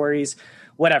swapping stories,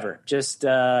 whatever, just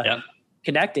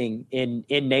connecting in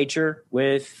nature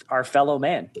with our fellow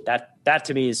man. That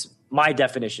to me is my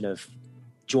definition of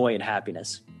joy and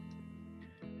happiness.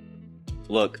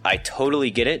 Look, I totally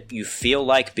get it. You feel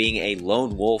like being a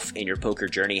lone wolf in your poker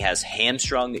journey has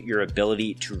hamstrung your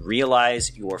ability to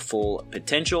realize your full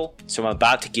potential. So I'm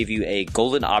about to give you a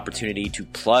golden opportunity to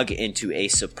plug into a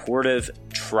supportive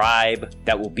tribe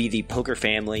that will be the poker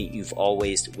family you've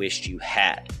always wished you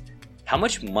had. How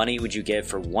much money would you give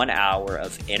for 1 hour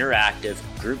of interactive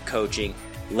group coaching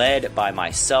led by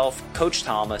myself, Coach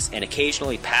Thomas, and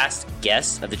occasionally past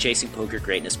guests of the Chasing Poker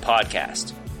Greatness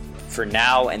podcast? For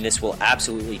now, and this will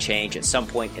absolutely change at some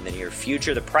point in the near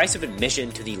future, the price of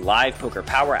admission to the live Poker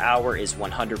Power Hour is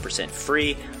 100%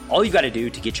 free. All you got to do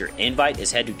to get your invite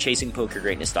is head to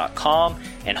chasingpokergreatness.com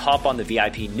and hop on the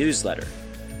VIP newsletter.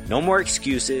 No more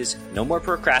excuses, no more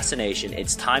procrastination.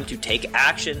 It's time to take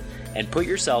action and put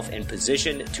yourself in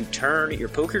position to turn your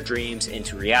poker dreams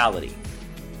into reality.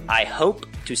 I hope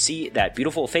to see that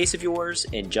beautiful face of yours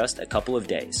in just a couple of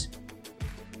days.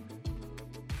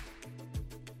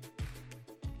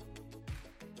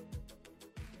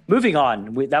 moving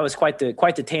on. That was quite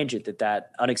the tangent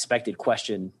that unexpected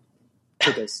question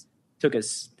took us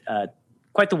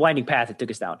quite the winding path it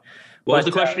took us down. What was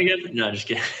the question again? No, just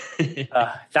kidding.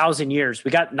 1,000 years.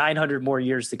 We got 900 more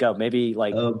years to go. Maybe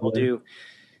we'll do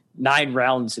 9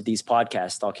 rounds of these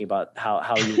podcasts talking about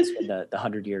how you would spend the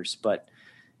 100 years. But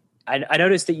I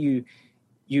noticed that you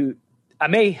I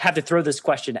may have to throw this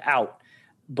question out,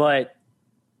 but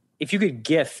if you could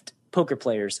gift poker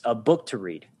players a book to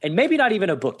read, and maybe not even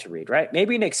a book to read, right?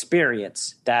 Maybe an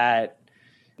experience that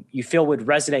you feel would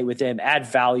resonate with them, add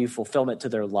value, fulfillment to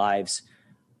their lives,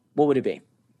 what would it be?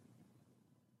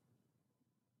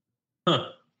 I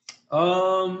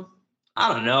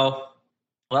don't know.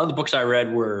 A lot of the books I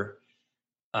read were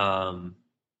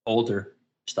older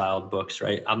styled books,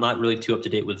 right? I'm not really too up to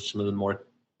date with some of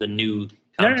the new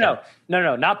content.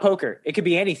 No, not poker. It could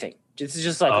be anything. This is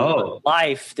just like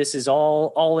life. This is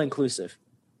all inclusive.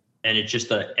 And it's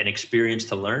just an experience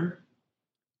to learn?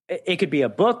 It could be a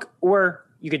book, or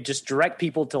you could just direct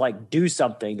people to like do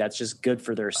something that's just good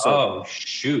for their soul. Oh,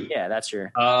 shoot. Yeah, that's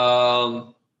your...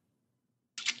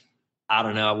 I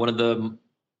don't know. One of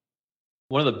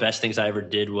the best things I ever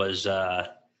did was I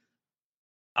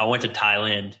went to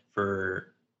Thailand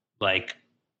for like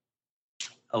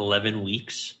 11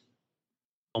 weeks,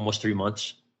 almost 3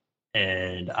 months.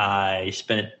 And I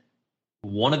spent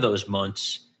one of those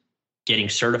months getting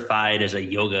certified as a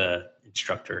yoga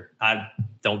instructor. I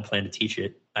don't plan to teach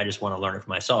it. I just want to learn it for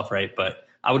myself, right? But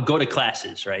I would go to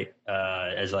classes, right,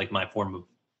 as like my form of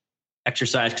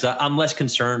exercise, because I'm less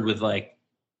concerned with like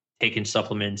taking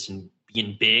supplements and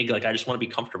being big. Like I just want to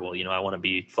be comfortable. I want to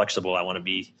be flexible. I want to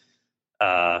be,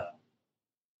 I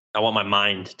want my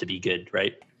mind to be good.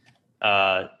 Right.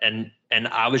 And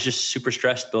I was just super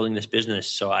stressed building this business.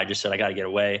 So I just said, I got to get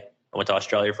away. I went to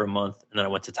Australia for a month, and then I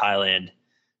went to Thailand.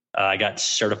 I got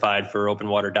certified for open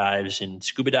water dives and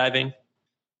scuba diving.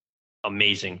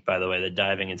 Amazing, by the way. The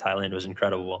diving in Thailand was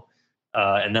incredible.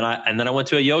 And then I went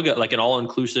to a yoga, like an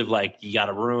all-inclusive, like you got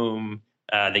a room,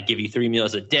 they give you 3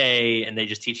 meals a day, and they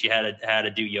just teach you how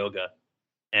to do yoga.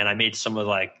 And I made some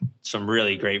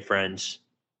really great friends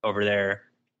over there.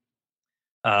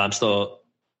 I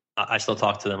still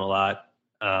talk to them a lot.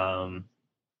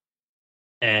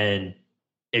 And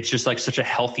it's just like such a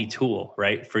healthy tool,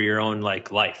 right? For your own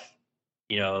like life,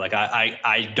 like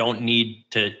I don't need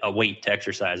a weight to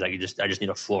exercise. I just need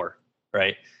a floor.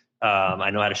 Right. I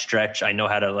know how to stretch. I know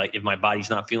how to, like, if my body's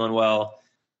not feeling well,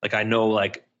 like I know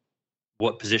like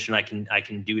what position I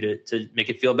can do to make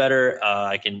it feel better.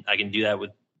 I can do that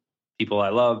with people I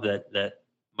love that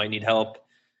might need help.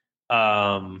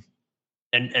 And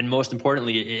most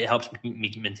importantly, it helps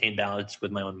me maintain balance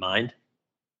with my own mind.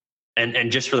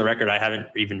 And just for the record, I haven't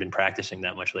even been practicing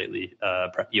that much lately,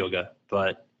 yoga,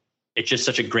 but it's just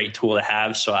such a great tool to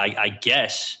have. So I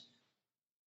guess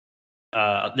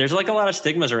there's like a lot of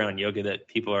stigmas around yoga that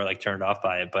people are like turned off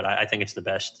by it, but I think it's the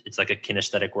best. It's like a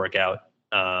kinesthetic workout.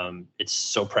 It's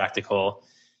so practical.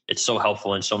 It's so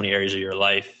helpful in so many areas of your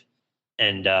life.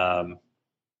 And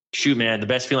shoot, man, the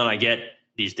best feeling I get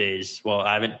these days, well,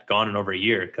 I haven't gone in over a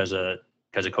year because of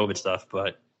COVID stuff,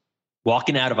 but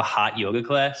walking out of a hot yoga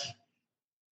class,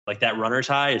 like that runner's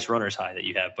high, it's runner's high that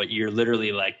you have, but you're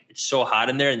literally like, it's so hot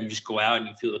in there, and you just go out and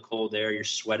you feel the cold air, you're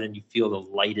sweating, you feel the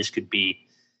light as could be.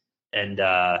 And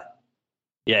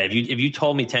if you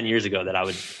told me 10 years ago that I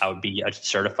would be a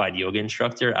certified yoga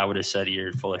instructor, I would have said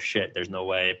you're full of shit. There's no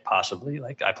way possibly.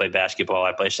 Like I play basketball,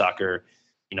 I play soccer,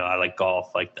 I like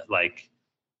golf,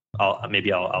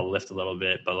 I'll lift a little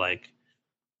bit, but like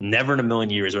never in a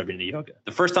million years have I been to yoga.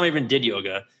 The first time I even did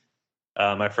yoga,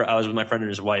 I was with my friend and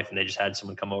his wife, and they just had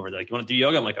someone come over. They're like, "You want to do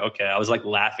yoga?" I'm like, "Okay." I was like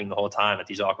laughing the whole time at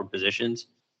these awkward positions,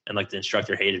 and like the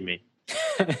instructor hated me.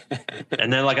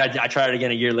 And then like I tried it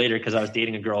again a year later because I was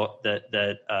dating a girl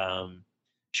that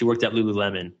she worked at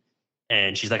Lululemon,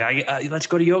 and she's like, "Let's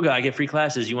go to yoga. I get free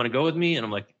classes. You want to go with me?" And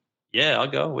I'm like, "Yeah, I'll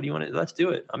go. What do you want to? Let's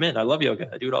do it. I'm in. I love yoga.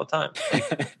 I do it all the time."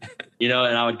 And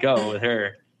I would go with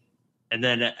her. And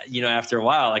then, after a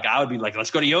while, like I would be like,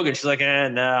 "Let's go to yoga." And she's like,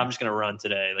 nah, I'm just going to run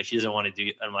today. Like she doesn't want to do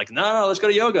it. I'm like, no, let's go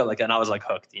to yoga. Like, and I was like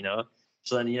hooked,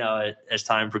 So then, as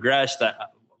time progressed,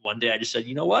 one day I just said,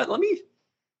 you know what, I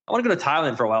want to go to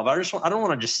Thailand for a while, but I don't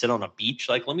want to just sit on a beach.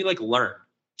 Like, let me like learn.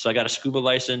 So I got a scuba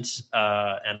license,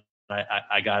 and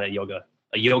I got a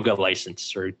yoga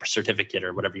license or certificate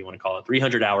or whatever you want to call it.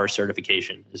 300-hour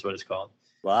certification is what it's called.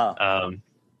 Wow.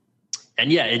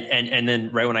 And and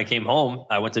then right when I came home,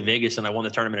 I went to Vegas and I won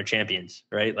the Tournament of Champions,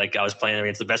 right? Like I was playing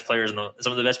against some of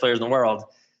the best players in the world.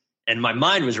 And my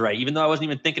mind was right, even though I wasn't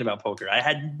even thinking about poker. I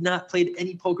had not played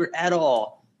any poker at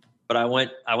all. But I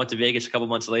went to Vegas a couple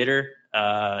months later,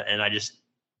 and I just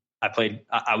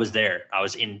I was there. I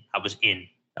was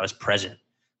present.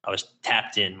 I was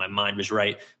tapped in. My mind was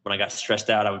right. When I got stressed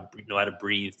out, I would know how to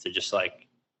breathe to just like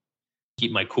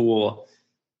keep my cool.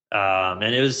 And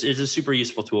it's a super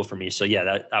useful tool for me. So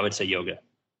yeah, I would say yoga.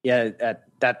 Yeah,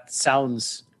 that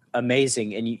sounds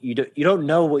amazing. And you don't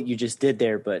know what you just did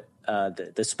there, but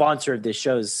the sponsor of this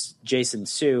show is Jason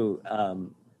Su,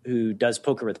 who does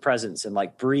Poker with Presence, and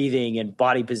like breathing and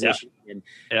body position and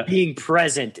being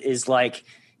present is like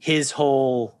his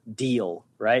whole deal,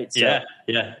 right? So,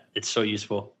 yeah, it's so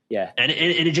useful. Yeah, and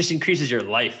it just increases your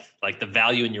life, like the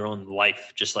value in your own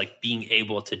life, just like being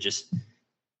able to just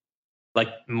like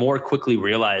more quickly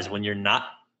realize when you're not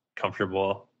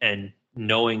comfortable and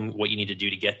knowing what you need to do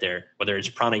to get there, whether it's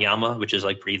pranayama, which is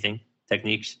like breathing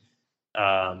techniques,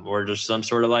 or just some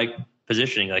sort of like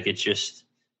positioning. Like it's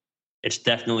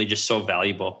definitely just so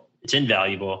valuable. It's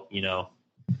invaluable, you know.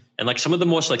 And like some of the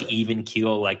most like even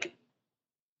keel, like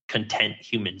content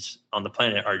humans on the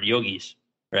planet are yogis,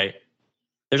 right?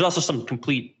 There's also some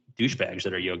complete douchebags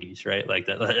that are yogis, right? Like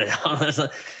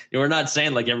that. We're not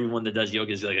saying like everyone that does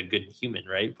yoga is like a good human,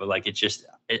 right? But like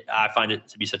I find it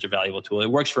to be such a valuable tool. It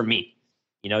works for me,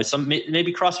 you know.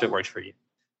 Maybe CrossFit works for you,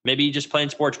 maybe just playing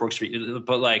sports works for you.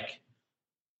 But like,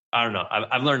 I don't know.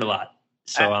 I've learned a lot,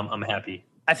 so I'm happy.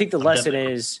 I think the lesson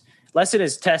is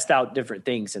test out different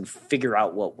things and figure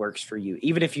out what works for you.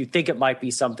 Even if you think it might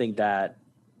be something that,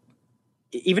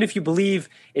 even if you believe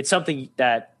it's something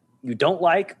that you don't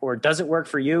like or doesn't work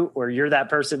for you, or you're that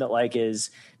person that like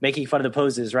is making fun of the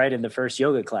poses right in the first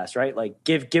yoga class, right? Like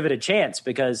give it a chance,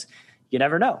 because you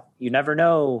never know. You never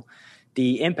know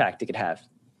the impact it could have.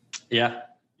 Yeah,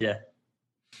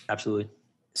 absolutely.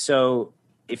 So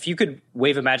if you could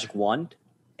wave a magic wand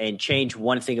and change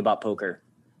one thing about poker,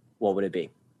 what would it be?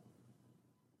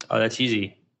 Oh, that's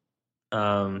easy.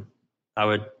 I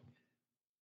would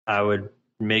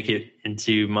make it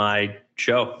into my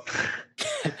show.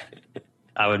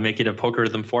 I would make it a Poker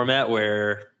Rhythm format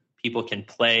where people can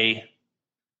play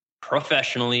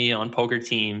professionally on poker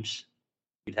teams.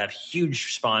 We'd have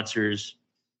huge sponsors.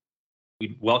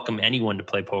 We'd welcome anyone to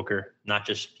play poker, not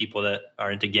just people that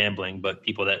are into gambling, but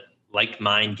people that like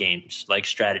mind games, like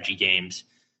strategy games,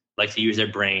 like to use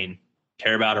their brain,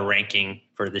 care about a ranking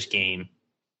for this game.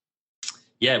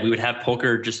 Yeah, we would have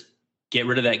poker just get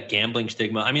rid of that gambling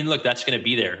stigma. I mean, look, that's going to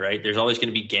be there, right? There's always going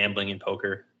to be gambling in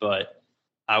poker, but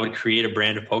I would create a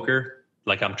brand of poker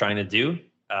like I'm trying to do,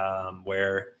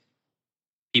 where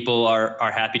people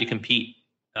are happy to compete,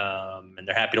 and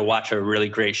they're happy to watch a really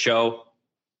great show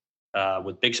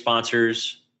with big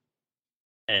sponsors,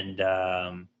 and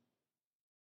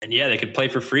yeah, they could play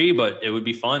for free, but it would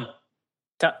be fun.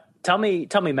 Tell me,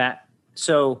 Matt.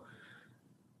 So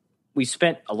we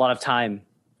spent a lot of time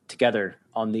together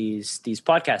on these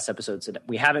podcast episodes, and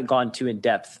we haven't gone too in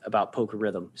depth about Poker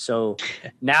Rhythm. So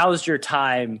now's your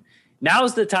time.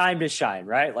 Now's the time to shine,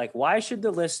 right? Like, why should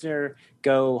the listener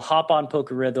go hop on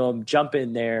Poker Rhythm, jump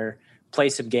in there, play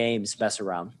some games, mess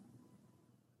around?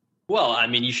 Well, I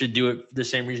mean, you should do it for the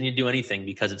same reason you do anything,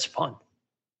 because it's fun,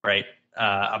 right?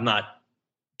 I'm not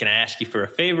going to ask you for a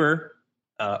favor.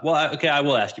 I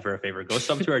will ask you for a favor. Go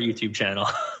sub to our YouTube channel.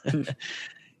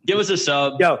 Give us a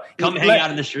sub. Come hang out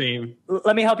in the stream.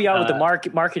 Let me help you out with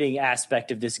the marketing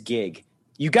aspect of this gig.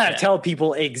 You got to tell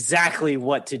people exactly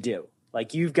what to do.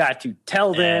 Like, you've got to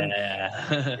tell them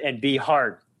and be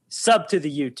hard. Sub to the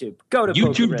YouTube. Go to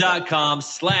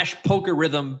youtube.com/Poker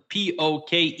Rhythm,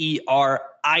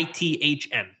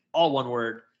 POKERITHM. All one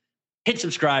word. Hit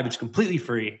subscribe. It's completely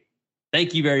free.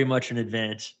 Thank you very much in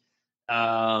advance.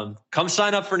 Come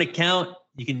sign up for an account.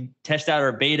 You can test out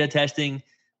our beta testing.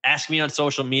 Ask me on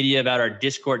social media about our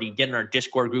Discord. You can get in our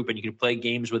Discord group and you can play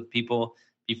games with people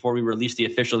before we release the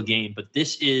official game. But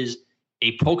this is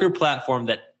a poker platform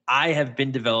that I have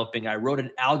been developing. I wrote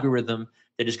an algorithm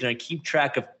that is going to keep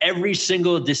track of every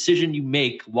single decision you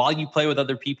make while you play with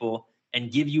other people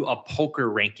and give you a poker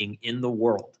ranking in the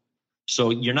world. So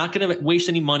you're not going to waste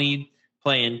any money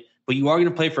playing, but you are going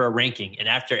to play for a ranking. And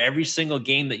after every single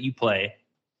game that you play,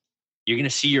 you're going to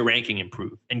see your ranking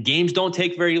improve. And games don't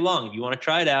take very long. If you want to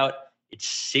try it out, it's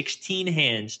 16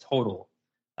 hands total.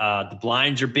 The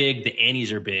blinds are big. The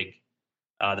antes are big.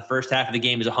 The first half of the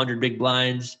game is 100 big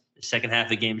blinds. The second half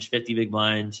of the game is 50 big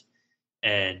blinds.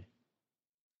 And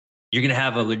you're going to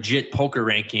have a legit poker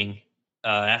ranking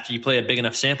after you play a big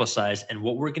enough sample size. And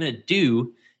what we're going to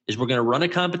do is we're going to run a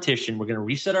competition. We're going to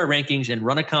reset our rankings and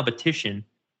run a competition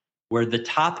where the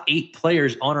top 8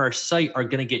 players on our site are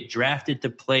going to get drafted to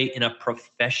play in a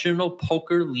professional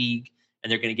poker league,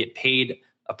 and they're going to get paid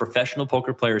a professional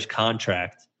poker player's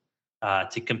contract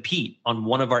to compete on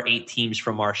one of our 8 teams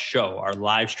from our show, our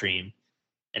live stream.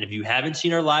 And if you haven't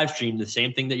seen our live stream, the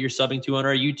same thing that you're subbing to on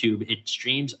our YouTube, it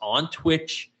streams on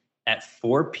Twitch at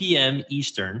 4 p.m.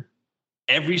 Eastern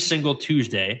every single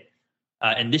Tuesday.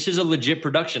 And this is a legit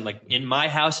production. Like in my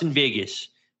house in Vegas,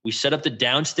 we set up the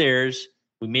downstairs.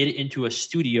 We made it into a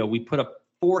studio. We put a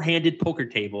 4-handed poker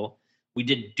table. We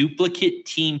did duplicate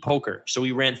team poker. So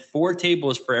we ran 4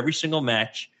 tables for every single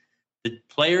match. The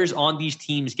players on these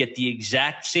teams get the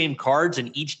exact same cards,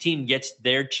 and each team gets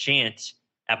their chance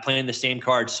at playing the same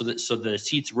cards so the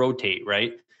seats rotate,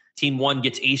 right? Team 1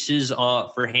 gets aces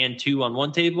for hand 2 on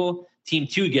one table. Team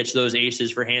 2 gets those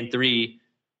aces for hand 3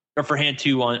 or for hand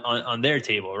 2 on their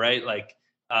table, right? Like,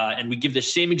 and we give the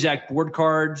same exact board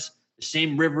cards, the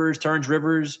same turns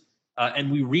rivers,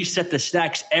 and we reset the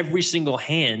stacks every single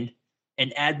hand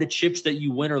and add the chips that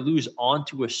you win or lose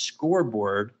onto a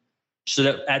scoreboard so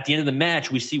that at the end of the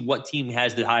match, we see what team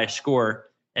has the highest score,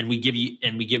 and we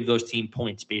give those team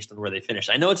points based on where they finish.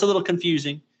 I know it's a little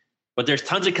confusing, but there's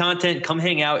tons of content. Come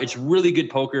hang out. It's really good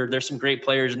poker. There's some great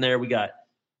players in there. We got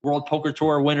World Poker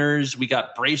Tour winners. We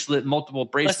got multiple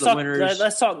bracelet winners.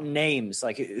 Let's talk names.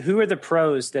 Like, who are the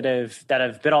pros that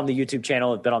have been on the YouTube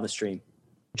channel, have been on the stream?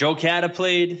 Joe Cata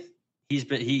played.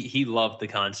 He loved the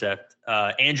concept.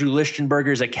 Andrew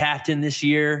Lichtenberger is a captain this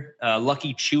year.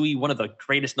 Lucky Chewy, one of the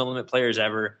greatest No Limit players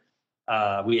ever.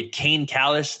 We had Kane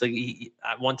Callis.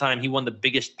 At one time, he won the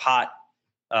biggest pot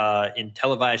in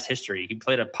televised history. He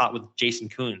played a pot with Jason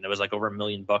Kuhn that was like over $1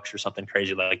 million or something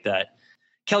crazy like that.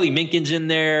 Kelly Minkin's in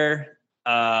there.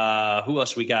 Who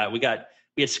else we got? We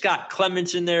had Scott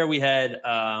Clements in there. We had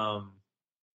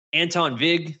Anton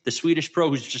Vig, the Swedish pro,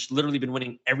 who's just literally been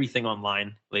winning everything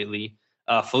online lately.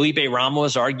 Felipe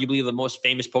Ramos, arguably the most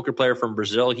famous poker player from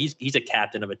Brazil. He's a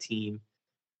captain of a team.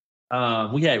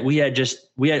 We had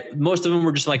most of them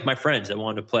were just like my friends that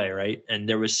wanted to play, right? And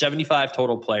there was 75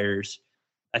 total players.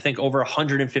 I think over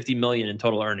 150 million in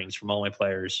total earnings from all my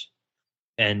players.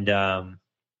 And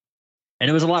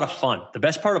it was a lot of fun. The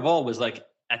best part of all was like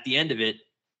at the end of it,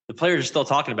 the players are still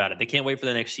talking about it. They can't wait for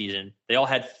the next season. They all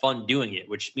had fun doing it,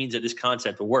 which means that this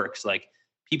concept works. Like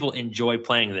people enjoy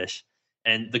playing this.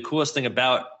 And the coolest thing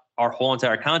about our whole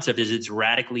entire concept is it's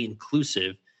radically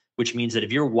inclusive, which means that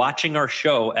if you're watching our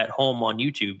show at home on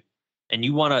YouTube and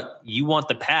you want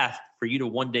the path for you to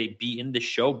one day be in this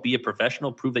show, be a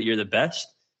professional, prove that you're the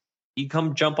best, you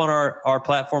come jump on our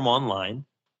platform online,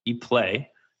 you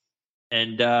play.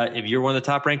 And if you're one of the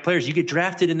top ranked players, you get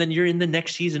drafted and then you're in the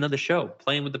next season of the show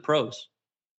playing with the pros,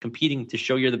 competing to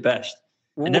show you're the best.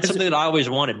 And that's something that I always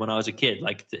wanted when I was a kid,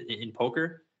 like in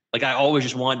poker. Like I always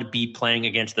just wanted to be playing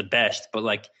against the best, but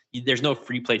like there's no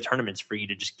free play tournaments for you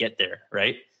to just get there,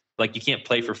 right? Like you can't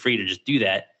play for free to just do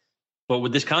that. But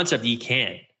with this concept, you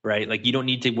can, right? Like you don't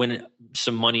need to win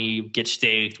some money, get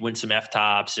staked, win some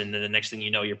F-tops, and then the next thing you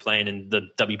know, you're playing in the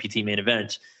WPT main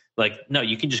events. Like, no,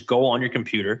 you can just go on your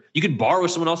computer. You can borrow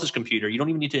someone else's computer. You don't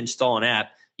even need to install an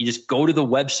app. You just go to the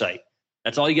website.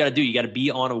 That's all you got to do. You got to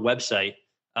be on a website,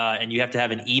 and you have to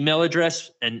have an email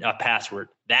address and a password.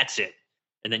 That's it.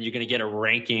 And then you're going to get a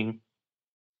ranking,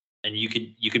 and you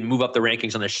can move up the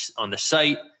rankings on the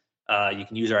site. You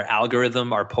can use our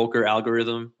algorithm, our poker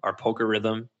algorithm, our poker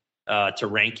rhythm to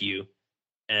rank you,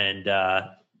 and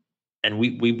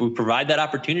we provide that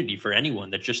opportunity for anyone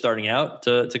that's just starting out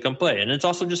to come play. And it's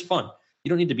also just fun. You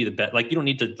don't need to be the best. Like you don't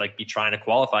need to like be trying to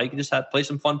qualify. You can just play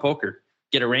some fun poker,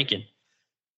 get a ranking,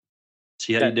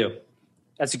 see how you do.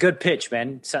 That's a good pitch,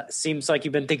 man. Seems like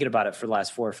you've been thinking about it for the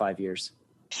last 4 or 5 years.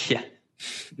 Yeah.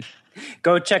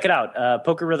 Go check it out.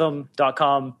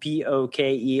 Pokerrhythm.com,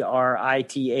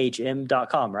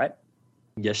 POKERITHM.com, right?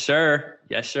 Yes, sir.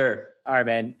 Yes, sir. All right,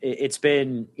 man. It's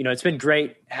been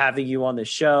great having you on the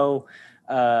show.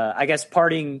 I guess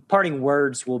parting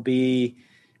words will be,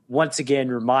 once again,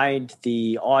 remind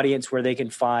the audience where they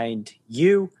can find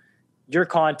you, your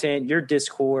content, your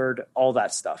Discord, all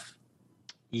that stuff.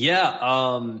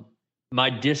 Yeah. My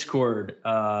Discord,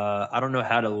 I don't know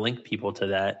how to link people to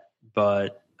that,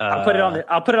 but I'll put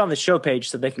it on the show page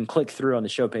so they can click through on the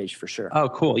show page for sure. Oh,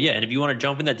 cool. Yeah. And if you want to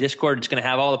jump in that Discord, it's going to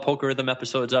have all the Poker Rhythm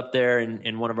episodes up there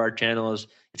in one of our channels.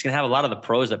 It's going to have a lot of the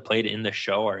pros that played in the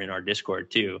show are in our Discord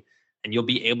too. And you'll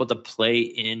be able to play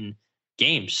in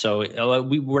games. So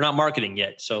we're not marketing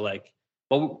yet. So a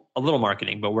little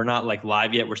marketing, but we're not like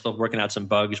live yet. We're still working out some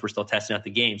bugs. We're still testing out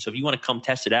the game. So if you want to come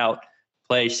test it out,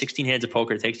 play 16 hands of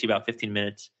poker. It takes you about 15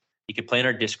 minutes. You can play in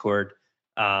our Discord.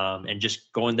 And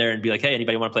just go in there and be like, hey,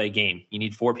 anybody want to play a game? You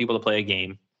need 4 people to play a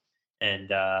game. And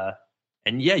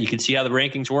yeah, you can see how the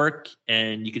rankings work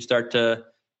and you can start to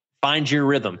find your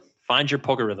rhythm, find your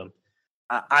poker rhythm.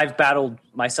 I've battled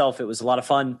myself. It was a lot of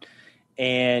fun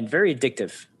and very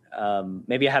addictive.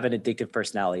 Maybe I have an addictive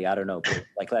personality. I don't know. But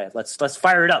like, let's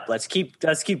fire it up. Let's keep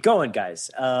going,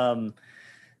 guys. But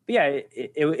yeah,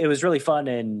 it was really fun.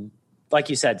 And like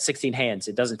you said, 16 hands.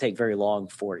 It doesn't take very long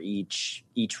for each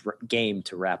game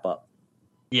to wrap up.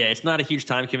 Yeah, it's not a huge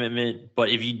time commitment, but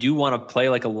if you do want to play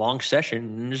like a long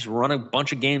session, just run a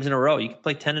bunch of games in a row. You can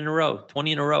play 10 in a row,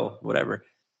 20 in a row, whatever.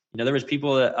 There was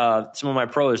people that some of my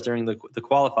pros during the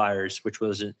qualifiers, which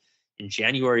was in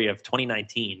January of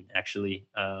 2019, actually.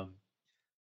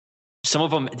 Some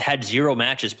of them had 0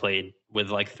 matches played with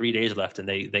like 3 days left, and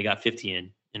they got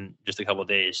 50 in just a couple of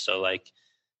days. So like,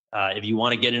 if you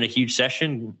want to get in a huge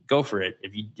session, go for it.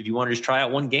 If you want to just try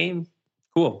out one game,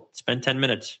 cool. Spend 10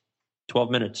 minutes.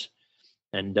 12 minutes,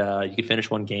 and you can finish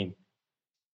one game.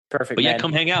 Perfect. But yeah,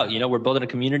 come hang out. We're building a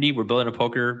community. We're building a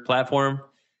poker platform,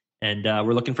 and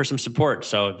we're looking for some support.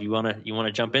 So if you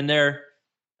wanna jump in there,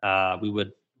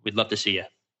 we'd love to see you.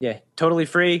 Yeah, totally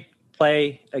free.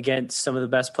 Play against some of the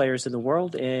best players in the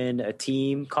world in a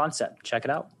team concept. Check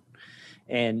it out.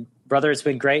 And brother, it's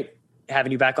been great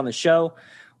having you back on the show.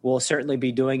 We'll certainly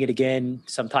be doing it again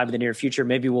sometime in the near future.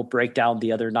 Maybe we'll break down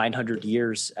the other 900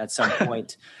 years at some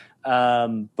point.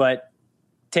 But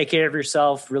take care of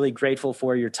yourself. Really grateful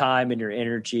for your time and your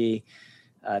energy.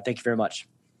 Thank you very much.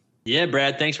 Yeah,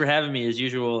 Brad, thanks for having me as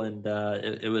usual. And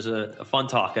it was a fun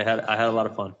talk. I had a lot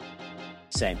of fun.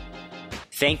 Same.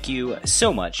 Thank you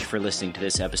so much for listening to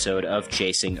this episode of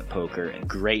Chasing Poker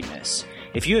Greatness.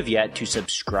 If you have yet to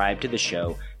subscribe to the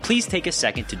show, please take a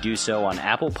second to do so on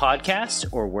Apple Podcasts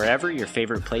or wherever your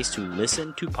favorite place to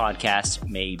listen to podcasts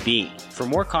may be. For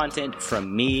more content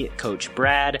from me, Coach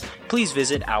Brad, please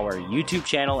visit our YouTube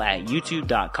channel at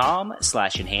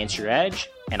youtube.com/enhanceyouredge,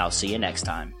 and I'll see you next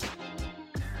time.